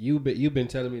 You've been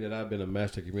telling me that I've been a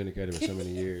master communicator for so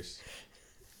many years,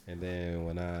 and then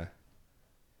when I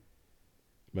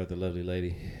met the lovely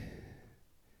lady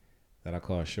that I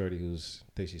call Shorty, who's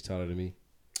thinks she's taller than me.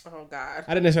 Oh God.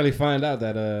 I didn't necessarily find out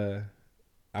that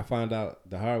I found out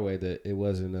the hard way that it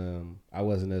wasn't I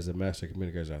wasn't as a master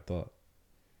communicator as I thought.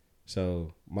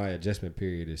 So my adjustment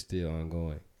period is still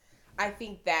ongoing. I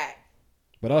think that.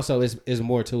 But also it's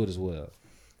more to it as well.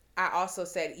 I also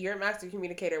said you're a master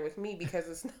communicator with me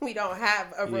because we don't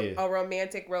have a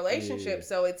romantic relationship, Yeah.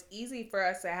 so it's easy for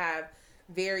us to have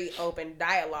very open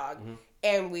dialogue,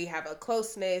 and we have a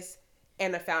closeness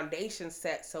and a foundation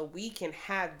set, so we can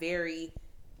have very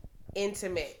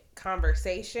intimate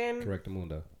conversation. Correct,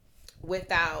 Mundo.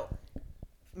 Without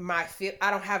I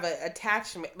don't have an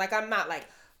attachment. Like I'm not like,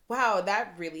 wow,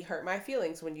 that really hurt my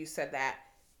feelings when you said that.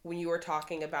 When you were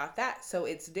talking about that. So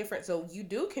it's different. So you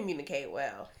do communicate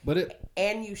well.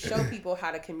 And you show people how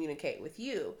to communicate with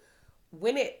you.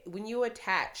 When you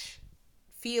attach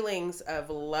feelings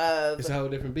of love, it's a whole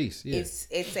different beast. Yeah. It's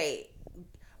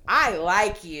I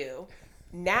like you.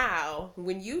 Now,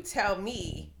 when you tell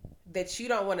me that you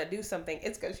don't want to do something,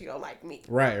 it's because you don't like me.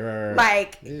 Right.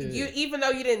 Like you, even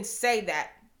though you didn't say that,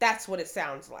 that's what it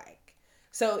sounds like.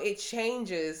 So it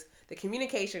changes. The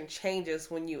communication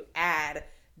changes when you add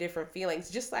different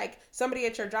feelings. Just like somebody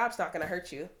at your job's not going to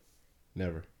hurt you.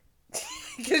 Never.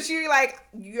 Because you're like,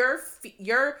 your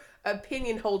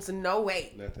opinion holds no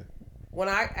weight. Nothing. When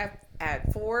I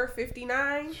at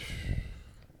 4:59,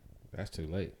 That's too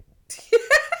late.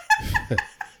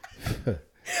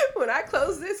 when I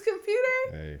close this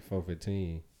computer, Hey,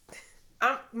 4:15.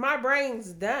 My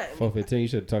brain's done. 4:15. You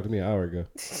should have talked to me an hour ago.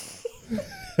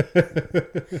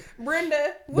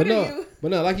 Brenda, what are you?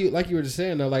 But no, like you were just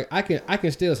saying though, like I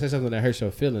can still say something that hurts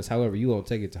your feelings. However, you won't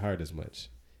take it to heart as much.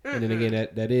 Mm-hmm. And then again,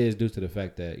 that is due to the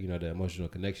fact that the emotional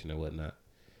connection and whatnot.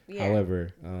 Yeah.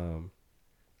 However,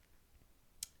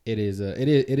 it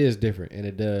is different, and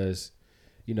it does,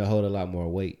 hold a lot more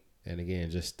weight. And again,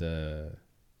 just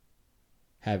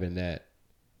having that,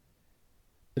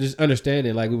 just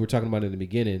understanding, like we were talking about in the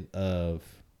beginning of,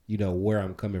 where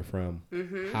I'm coming from,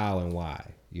 mm-hmm. how and why,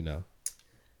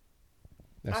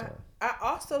 That's all. I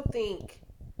also think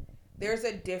there's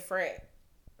a different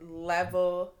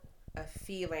level of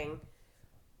feeling,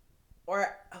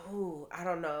 or I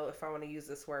don't know if I want to use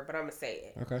this word, but I'm gonna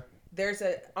say it. Okay. There's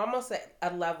almost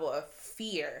a level of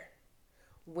fear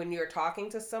when you're talking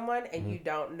to someone and mm-hmm. you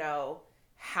don't know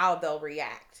how they'll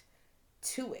react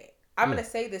to it. I'm gonna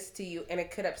say this to you and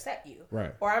it could upset you,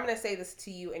 right? Or I'm gonna say this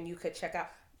to you and you could check out.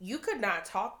 You could not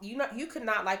talk. You could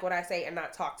not like what I say and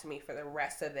not talk to me for the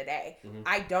rest of the day. Mm-hmm.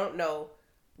 I don't know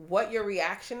what your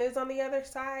reaction is on the other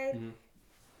side, mm-hmm.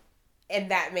 and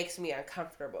that makes me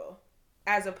uncomfortable.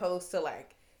 As opposed to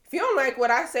like, if you don't like what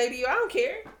I say to you, I don't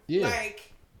care. Yeah.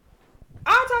 Like,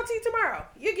 I'll talk to you tomorrow.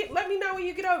 Let me know when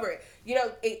you get over it.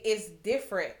 It's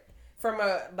different from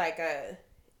a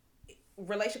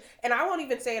relation, and I won't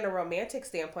even say in a romantic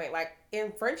standpoint. Like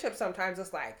in friendship, sometimes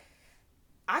it's like,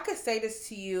 I could say this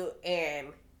to you and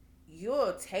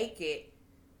you'll take it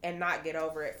and not get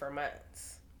over it for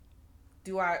months.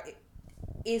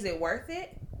 Is it worth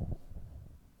it?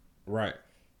 Right.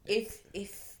 If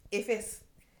is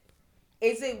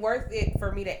it worth it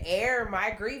for me to air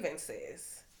my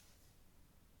grievances?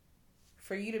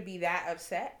 For you to be that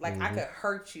upset? Like, mm-hmm. I could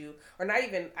hurt you, or not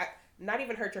even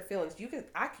hurt your feelings.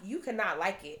 You could not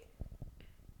like it,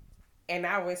 and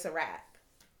now it's a wrap.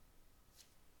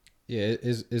 Yeah,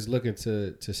 it's looking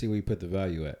to see where you put the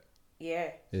value at.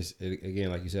 Yeah. Again,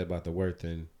 like you said about the worth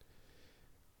and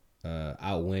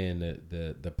outweighing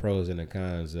the pros and the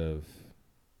cons of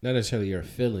not necessarily your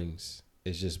feelings.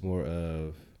 It's just more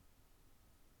of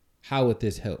how would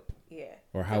this help? Yeah.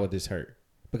 Or how would this hurt?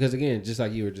 Because again, just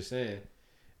like you were just saying,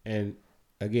 and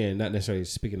again, not necessarily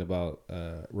speaking about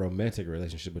romantic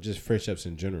relationship, but just friendships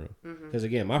in general. Because mm-hmm.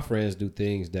 again, my friends do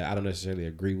things that I don't necessarily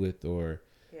agree with, or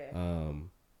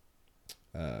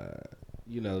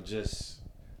just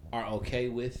are okay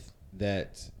with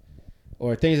that,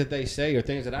 or things that they say or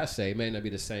things that I say may not be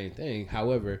the same thing.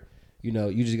 However,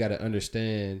 you just got to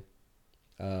understand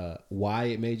why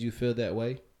it made you feel that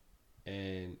way,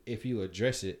 and if you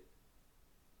address it,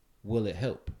 will it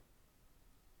help?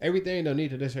 Everything don't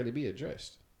need to necessarily be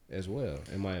addressed as well,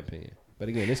 in my opinion. But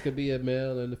again, this could be a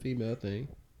male and a female thing,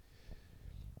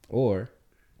 or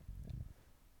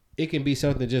it can be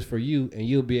something just for you, and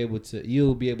you'll be able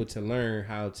to learn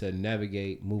how to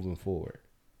navigate moving forward.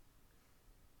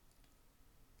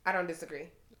 I don't disagree.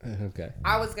 Okay.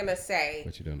 I was gonna say,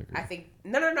 but you don't agree. I think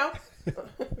no.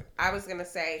 I was gonna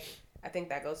say, I think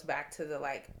that goes back to the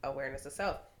awareness of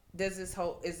self.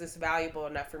 Is this valuable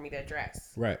enough for me to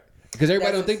address? Right. Because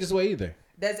everybody don't think this way either.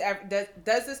 Does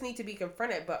this need to be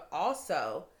confronted? But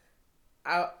also,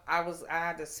 I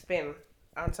had to spin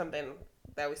on something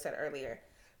that we said earlier,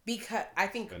 because I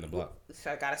think spin the block.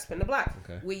 So I gotta spin the block.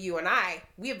 Okay. With you and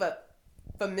we have a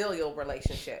familial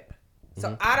relationship, so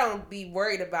mm-hmm. I don't be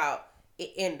worried about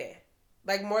it ending.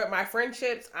 Like more of my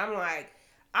friendships, I'm like,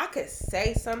 I could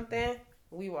say something,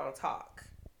 we won't talk.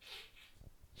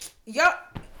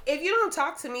 Yup. If you don't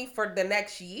talk to me for the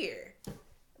next year,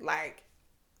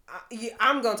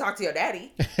 I'm gonna talk to your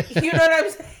daddy. You know what I'm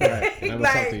saying? Right. And I'm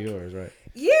gonna talk to yours, right?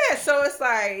 Yeah. So it's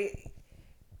like,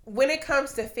 when it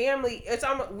comes to family, it's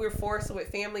almost, we're forced with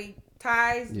family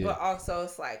ties, yeah. But also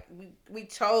it's like we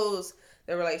chose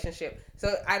the relationship,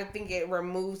 so I think it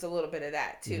removes a little bit of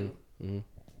that too. Mm-hmm.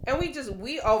 Mm-hmm. And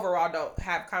we overall don't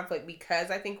have conflict because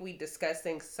I think we discuss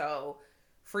things so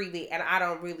freely, and I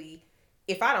don't really.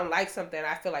 If I don't like something,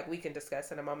 I feel like we can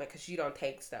discuss in a moment because you don't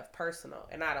take stuff personal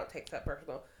and I don't take stuff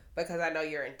personal because I know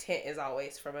your intent is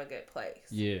always from a good place.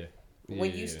 Yeah.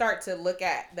 When you start to look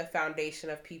at the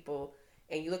foundation of people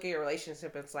and you look at your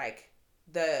relationship, it's like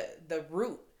the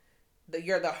root,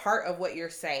 the heart of what you're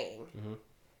saying mm-hmm.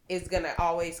 is going to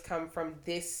always come from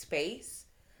this space.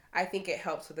 I think it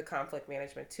helps with the conflict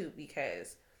management too,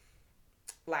 because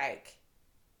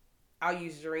I'll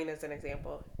use Jareen as an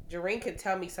example. Jareen could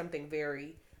tell me something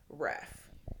very rough.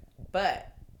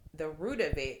 But the root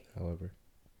of it, However,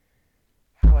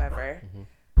 however,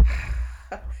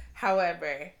 mm-hmm.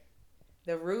 however,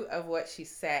 the root of what she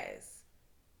says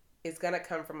is going to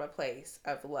come from a place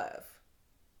of love,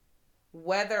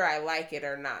 whether I like it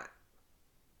or not.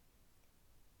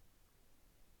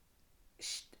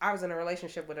 I was in a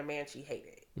relationship with a man she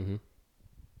hated. Mm-hmm.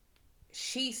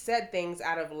 She said things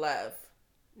out of love,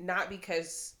 not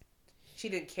because she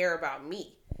didn't care about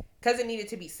me, because it needed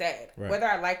to be said, right, whether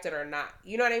I liked it or not.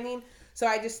 You know what I mean? So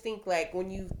I just think like when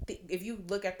you, if you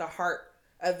look at the heart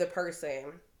of the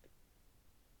person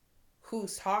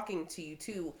who's talking to you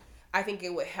too, I think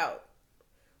it would help.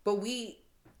 But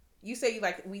you say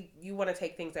you want to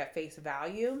take things at face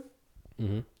value.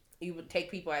 Mm-hmm. You would take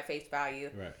people at face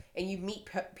value, right? And you meet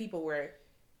people where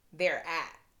they're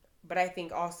at. But I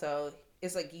think also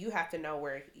it's like you have to know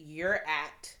where you're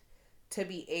at to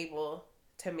be able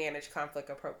to manage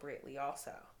conflict appropriately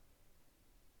also.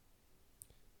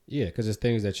 Yeah, because it's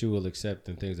things that you will accept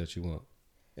and things that you won't.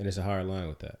 And it's a hard line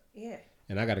with that. Yeah.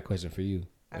 And I got a question for you.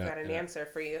 I've got an answer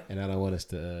for you. And I don't want us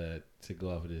to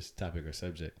go off of this topic or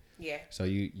subject. Yeah. So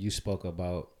you spoke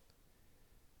about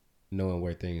knowing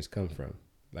where things come from.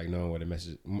 Like knowing where the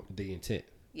message, the intent.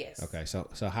 Yes. Okay.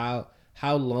 So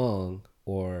how long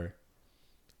or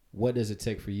what does it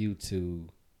take for you to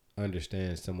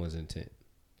understand someone's intent?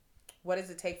 What does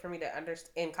it take for me to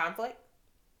understand in conflict?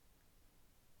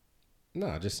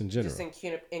 No, just in general. Just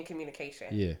in communication.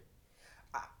 Yeah.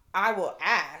 I will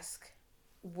ask,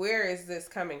 where is this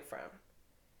coming from?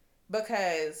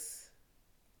 Because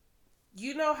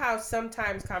you know how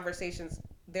sometimes conversations,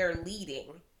 they're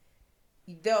leading.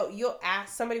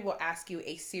 Somebody will ask you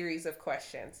a series of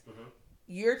questions. Mm-hmm.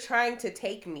 You're trying to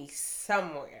take me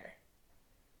somewhere.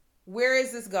 Where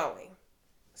is this going?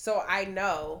 So I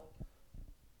know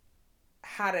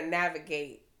how to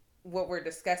navigate what we're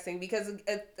discussing, because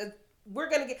we're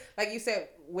going to get, like you said,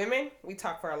 women, we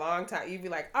talk for a long time. You'd be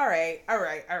like, all right.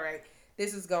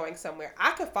 This is going somewhere.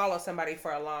 I could follow somebody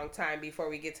for a long time before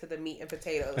we get to the meat and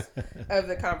potatoes of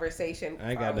the conversation.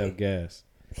 I ain't got no gas.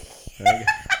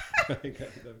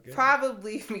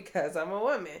 Probably because I'm a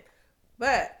woman.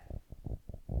 But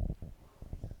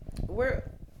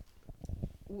where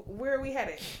are we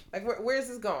headed? Like, where's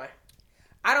this going?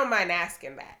 I don't mind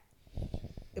asking that.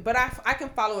 But I can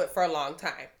follow it for a long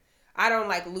time. I don't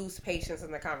lose patience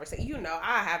in the conversation. You know,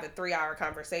 I have a 3-hour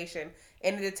conversation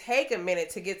and it'll take a minute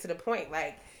to get to the point.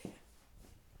 Like,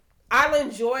 I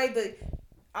enjoy the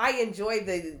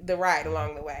ride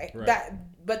along the way. Right.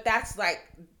 But that's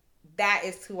that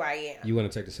is who I am. You want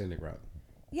to take the scenic route?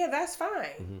 Yeah, that's fine.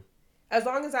 Mm-hmm. As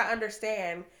long as I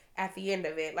understand at the end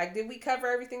of it. Did we cover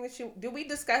everything did we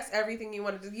discuss everything you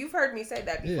wanted to? You've heard me say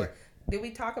that before. Yeah. Did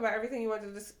we talk about everything you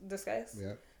wanted to discuss?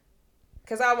 Yeah.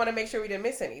 Because I want to make sure we didn't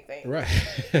miss anything. Right.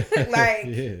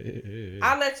 Yeah.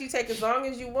 I'll let you take as long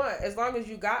as you want, as long as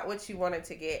you got what you wanted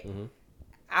to get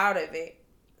out of it.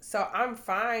 So I'm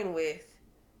fine with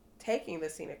taking the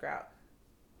scenic route.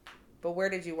 But where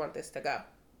did you want this to go?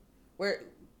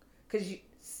 Because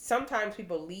sometimes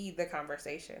people lead the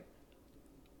conversation.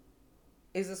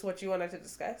 Is this what you wanted to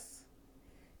discuss?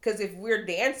 Because if we're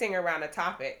dancing around a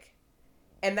topic,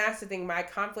 and that's the thing, my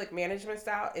conflict management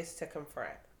style is to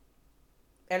confront.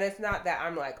 And it's not that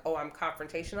I'm I'm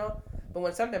confrontational, but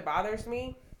when something bothers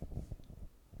me,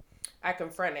 I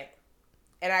confront it.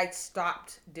 And I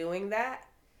stopped doing that,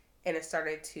 and it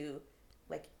started to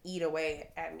eat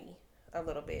away at me a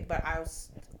little bit. But I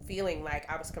was feeling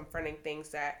like I was confronting things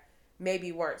that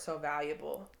maybe weren't so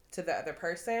valuable to the other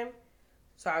person.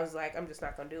 So I was like, I'm just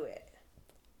not going to do it.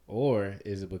 Or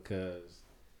is it because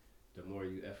the more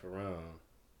you F around,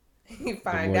 you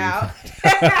find out.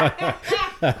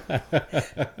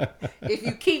 If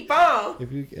you keep on.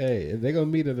 If they're going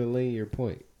to meet at a linear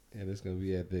point, and it's going to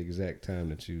be at the exact time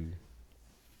that you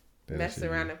mess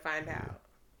around and find out.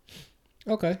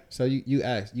 Okay. So you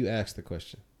asked the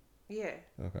question. Yeah.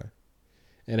 Okay.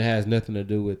 And it has nothing to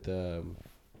do with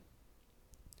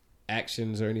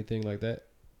actions or anything like that?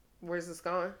 Where's this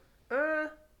going?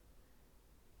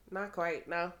 Not quite,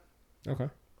 no. Okay.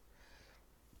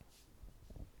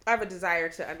 I have a desire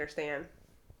to understand.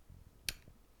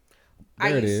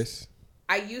 There it is.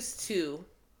 I used to,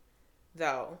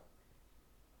 though,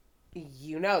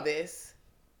 you know this,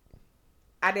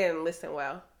 I didn't listen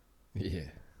well. Yeah.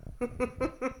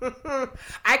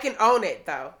 I can own it,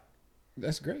 though.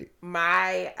 That's great.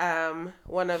 My,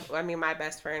 my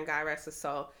best friend, God rest his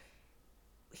soul,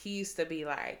 he used to be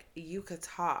like, you could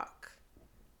talk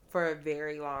for a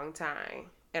very long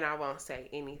time and I won't say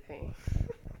anything.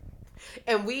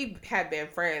 And we had been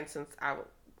friends since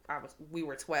we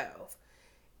were 12.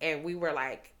 And we were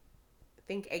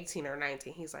think 18 or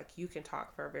 19. He's like, you can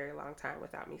talk for a very long time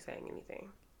without me saying anything.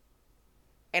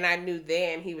 And I knew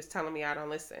then he was telling me I don't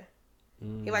listen.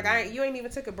 He like, you ain't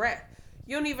even took a breath.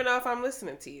 You don't even know if I'm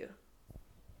listening to you.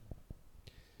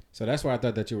 So that's where I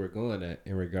thought that you were going at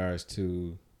in regards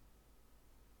to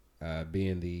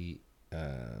being the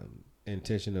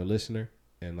intentional listener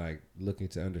and like looking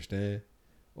to understand,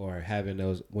 or having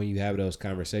those, when you have those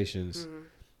conversations,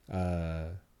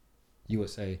 you would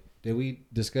say, did we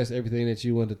discuss everything that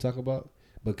you wanted to talk about?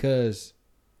 Because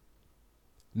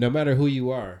no matter who you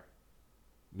are,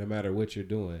 no matter what you're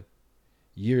doing,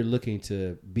 you're looking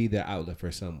to be the outlet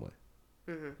for someone,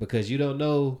 because you don't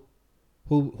know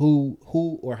who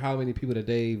or how many people that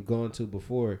they've gone to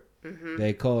before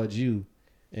they called you,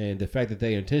 and the fact that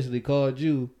they intentionally called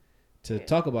you to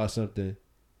talk about something,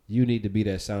 you need to be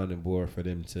that sounding board for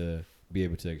them to be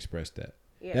able to express that.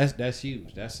 Yeah. That's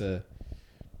huge. That's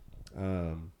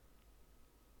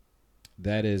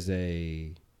that is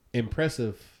a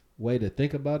impressive way to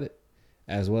think about it,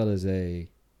 as well as a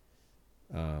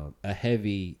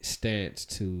heavy stance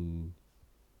to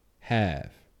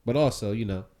have. But also,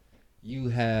 you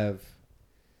have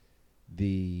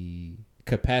the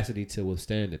capacity to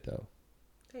withstand it, though.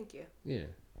 Thank you. Yeah.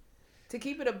 To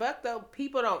keep it a buck, though,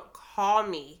 people don't call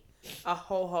me a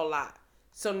whole lot.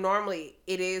 So normally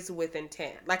it is with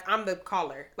intent. Like, I'm the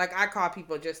caller. Like, I call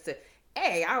people just to,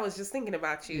 hey, I was just thinking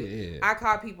about you. Yeah. I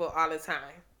call people all the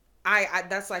time. I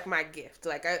that's like my gift.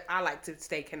 Like, I like to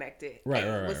stay connected. Right, hey,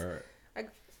 right. Like,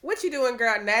 what you doing,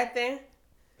 girl? Nothing.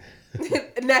 I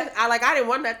didn't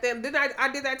want nothing. I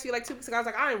did that to you like 2 weeks ago. I was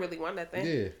like, I didn't really want nothing.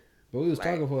 Yeah. But we was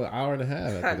talking for an hour and a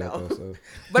half after that, though. So.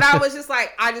 But I was just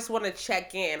like, I just want to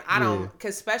check in. I don't,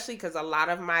 especially because a lot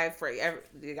of my friends,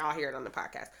 y'all hear it on the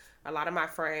podcast, a lot of my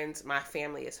friends, my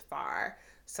family is far.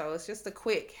 So it's just a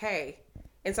quick, hey.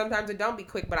 And sometimes it don't be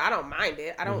quick, but I don't mind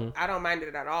it. I don't mind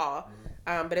it at all.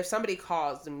 But if somebody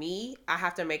calls me, I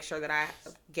have to make sure that I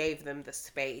gave them the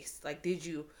space. Like, did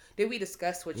we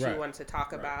discuss what you wanted to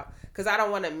talk about? Because I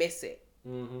don't want to miss it.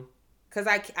 Because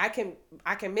I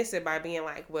can miss it by being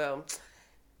like, well,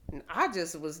 I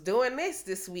just was doing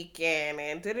this weekend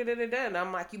and da-da-da-da-da. And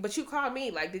I'm like, but you called me.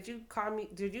 Like, did you call me?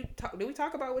 Did we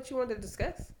talk about what you wanted to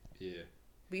discuss? Yeah.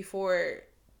 Before,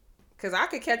 because I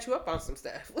could catch you up on some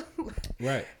stuff.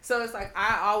 Right. So it's like,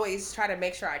 I always try to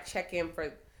make sure I check in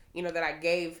for, that I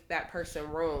gave that person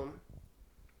room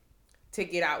to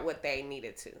get out what they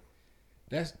needed to.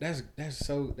 That's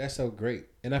so great.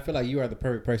 And I feel like you are the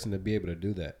perfect person to be able to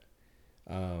do that.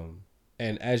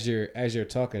 And as you're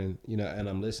talking, and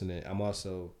I'm listening, I'm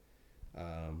also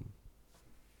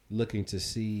looking to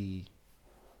see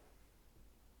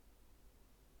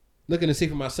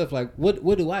for myself, like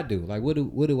what do I do? Like what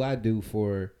do I do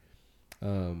for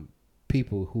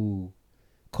people who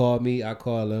call me, I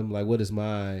call them, like what is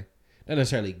my, not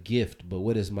necessarily gift, but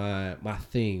what is my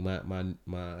thing,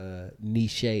 my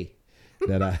niche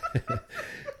that I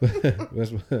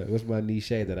what's my niche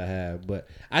that I have? But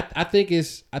I think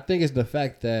it's the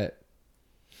fact that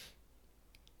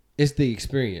it's the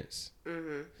experience.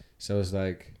 So it's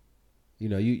like,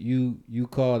 you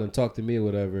call and talk to me or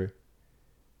whatever.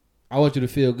 I want you to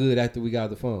feel good after we got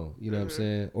the phone. You know what I'm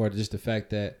saying? Or just the fact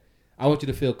that I want you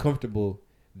to feel comfortable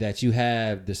that you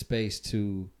have the space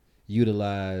to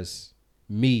utilize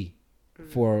me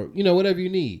for, whatever you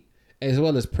need, as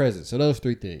well as presence. So those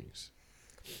three things.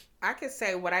 I could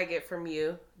say what I get from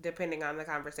you, depending on the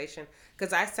conversation,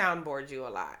 because I soundboard you a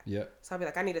lot. Yep. So I'll be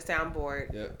like, I need a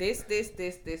soundboard. Yep.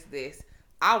 This.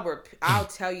 I'll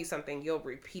tell you something. You'll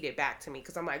repeat it back to me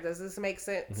because I'm like, does this make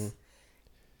sense?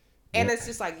 And it's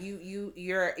just like you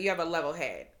have a level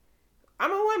head.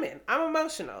 I'm a woman. I'm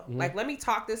emotional. Like, let me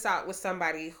talk this out with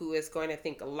somebody who is going to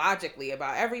think logically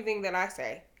about everything that I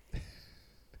say.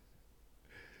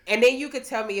 And then you could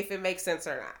tell me if it makes sense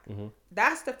or not.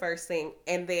 That's the first thing.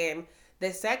 And then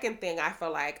the second thing, I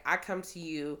feel like I come to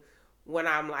you when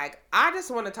I'm like, I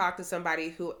just want to talk to somebody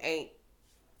who ain't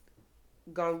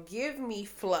going to give me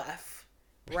fluff,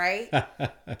 right?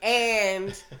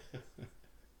 And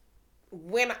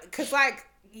because like,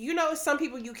 some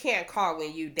people you can't call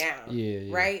when you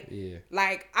down, right? Yeah.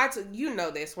 Like,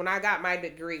 this, when I got my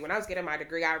degree, when I was getting my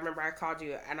degree, I remember I called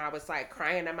you and I was like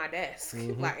crying at my desk.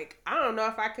 Like, I don't know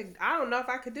if I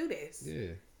could do this. Yeah.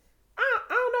 I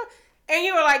don't know. And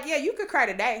you were like, yeah, you could cry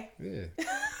today. Yeah.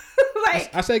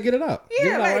 Like, I say get it out. Yeah,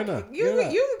 get it like, out right now. You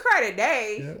could cry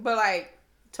today, but like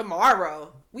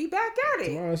tomorrow, we back at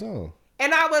it. Tomorrow's on.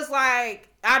 And I was like,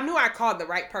 I knew I called the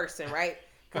right person, right?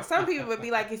 Because some people would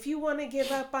be like, if you want to give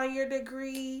up on your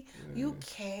degree, you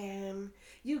can.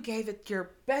 You gave it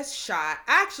your best shot.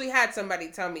 I actually had somebody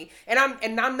tell me, and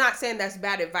I'm not saying that's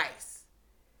bad advice.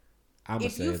 I'm gonna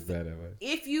say it's better.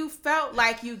 If you felt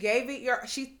like you gave it your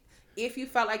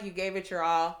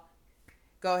all,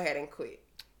 go ahead and quit.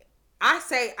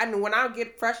 When I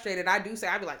get frustrated, I do say,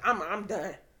 I be like, I'm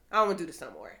done. I don't want to do this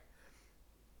no more.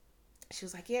 She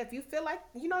was like, yeah, if you feel like,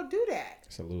 do that.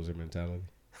 It's a loser mentality.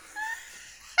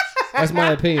 That's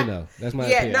my opinion, though. That's my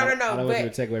opinion. No. I don't want you to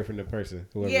take away from the person,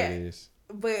 whoever it is.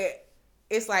 But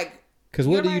it's like... Because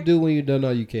what do you do when you don't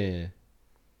know you can?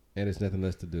 And there's nothing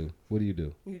else to do. What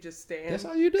do? You just stand. That's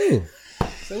all you do.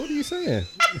 So what are you saying?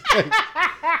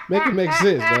 Make it make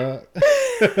sense, dog.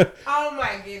 Oh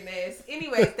my goodness.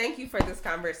 Anyways, thank you for this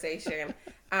conversation.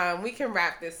 We can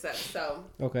wrap this up. So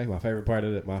okay, my favorite part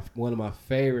of it. One of my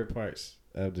favorite parts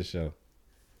of the show.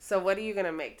 So what are you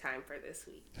gonna make time for this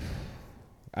week?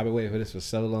 I've been waiting for this for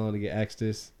so long to get asked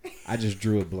this. I just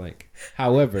drew a blank.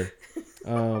 However,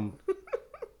 I'm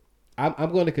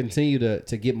going to continue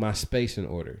to get my space in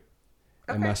order.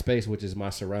 Okay. And my space, which is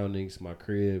my surroundings, my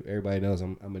crib. Everybody knows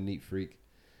I'm a neat freak.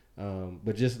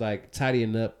 But just like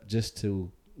tidying up just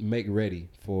to make ready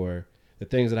for the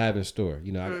things that I have in store.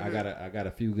 I got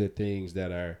a few good things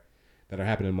that are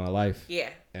happening in my life.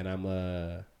 Yeah. And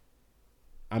I'm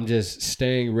just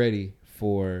staying ready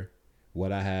for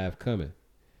what I have coming.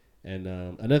 And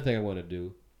another thing I want to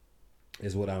do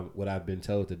is what I've been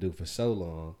told to do for so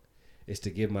long is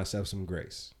to give myself some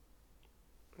grace.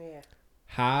 Yeah.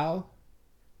 How?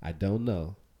 I don't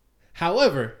know.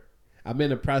 However, I'm in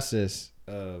the process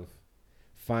of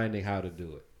finding how to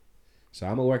do it. So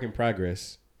I'm a work in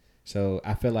progress. So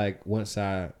I feel like once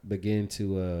I begin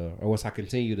to, or once I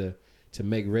continue to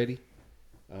make ready,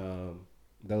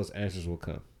 those answers will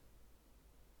come.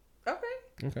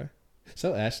 Okay.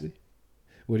 So Ashley,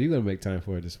 what are you going to make time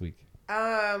for this week?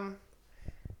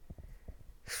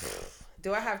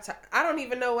 Do I have time? I don't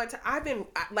even know what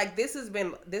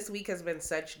this week has been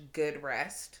such good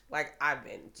rest. Like, I've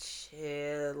been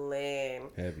chilling.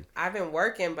 Heavy. I've been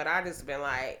working, but I just been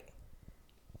like,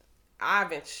 I've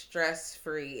been stress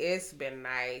free. It's been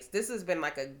nice. This has been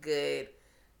like a good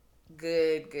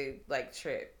like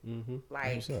trip. Mm-hmm.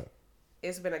 Like,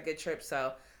 it's been a good trip.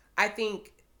 So I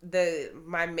think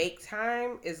my make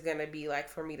time is gonna be like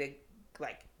for me to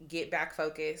like get back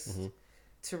focused, mm-hmm.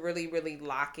 to really, really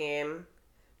lock in,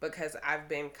 because I've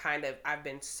been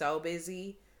so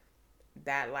busy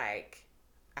that like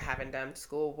I haven't done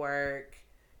schoolwork,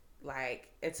 like,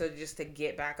 and so just to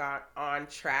get back on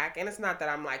track. And it's not that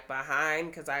I'm like behind,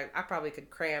 because I probably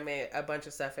could cram in a bunch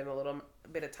of stuff in a little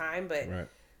bit of time, but right.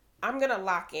 I'm gonna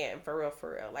lock in for real.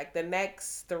 Like the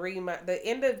next 3 months, the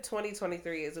end of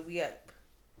 2023 is we up.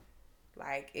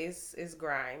 Like it's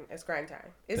grind. It's grind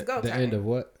time. It's go time. The end of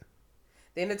what?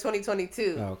 The end of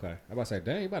 2022. Oh, okay. I'm about to say,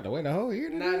 dang, you about to wait a whole year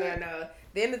to do that? No.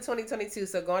 The end of 2022.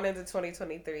 So going into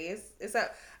 2023, it's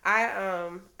up. I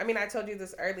told you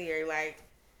this earlier. Like,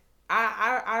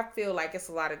 I feel like it's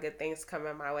a lot of good things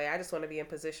coming my way. I just want to be in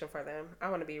position for them. I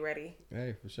want to be ready.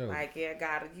 Hey, for sure. Like, yeah,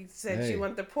 God, you said you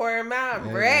want to pour them out.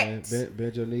 Brett.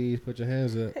 Bend your knees, put your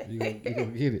hands up. You gonna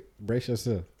get it. Brace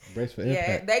yourself. Brace for impact.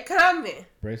 Yeah, they coming.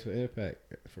 Brace for impact.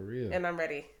 For real. And I'm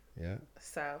ready. Yeah.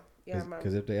 So, yeah.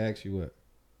 Because if they ask you what?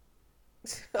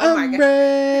 Oh I'm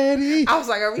ready. I was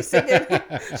like, are we singing?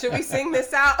 Should we sing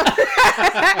this out?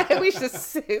 We should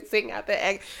sing out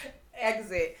the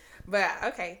exit. But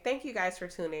okay, thank you guys for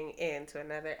tuning in to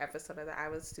another episode of the I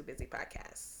Was Too Busy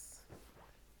podcast.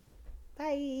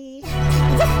 Bye.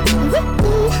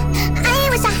 I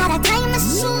wish I had a time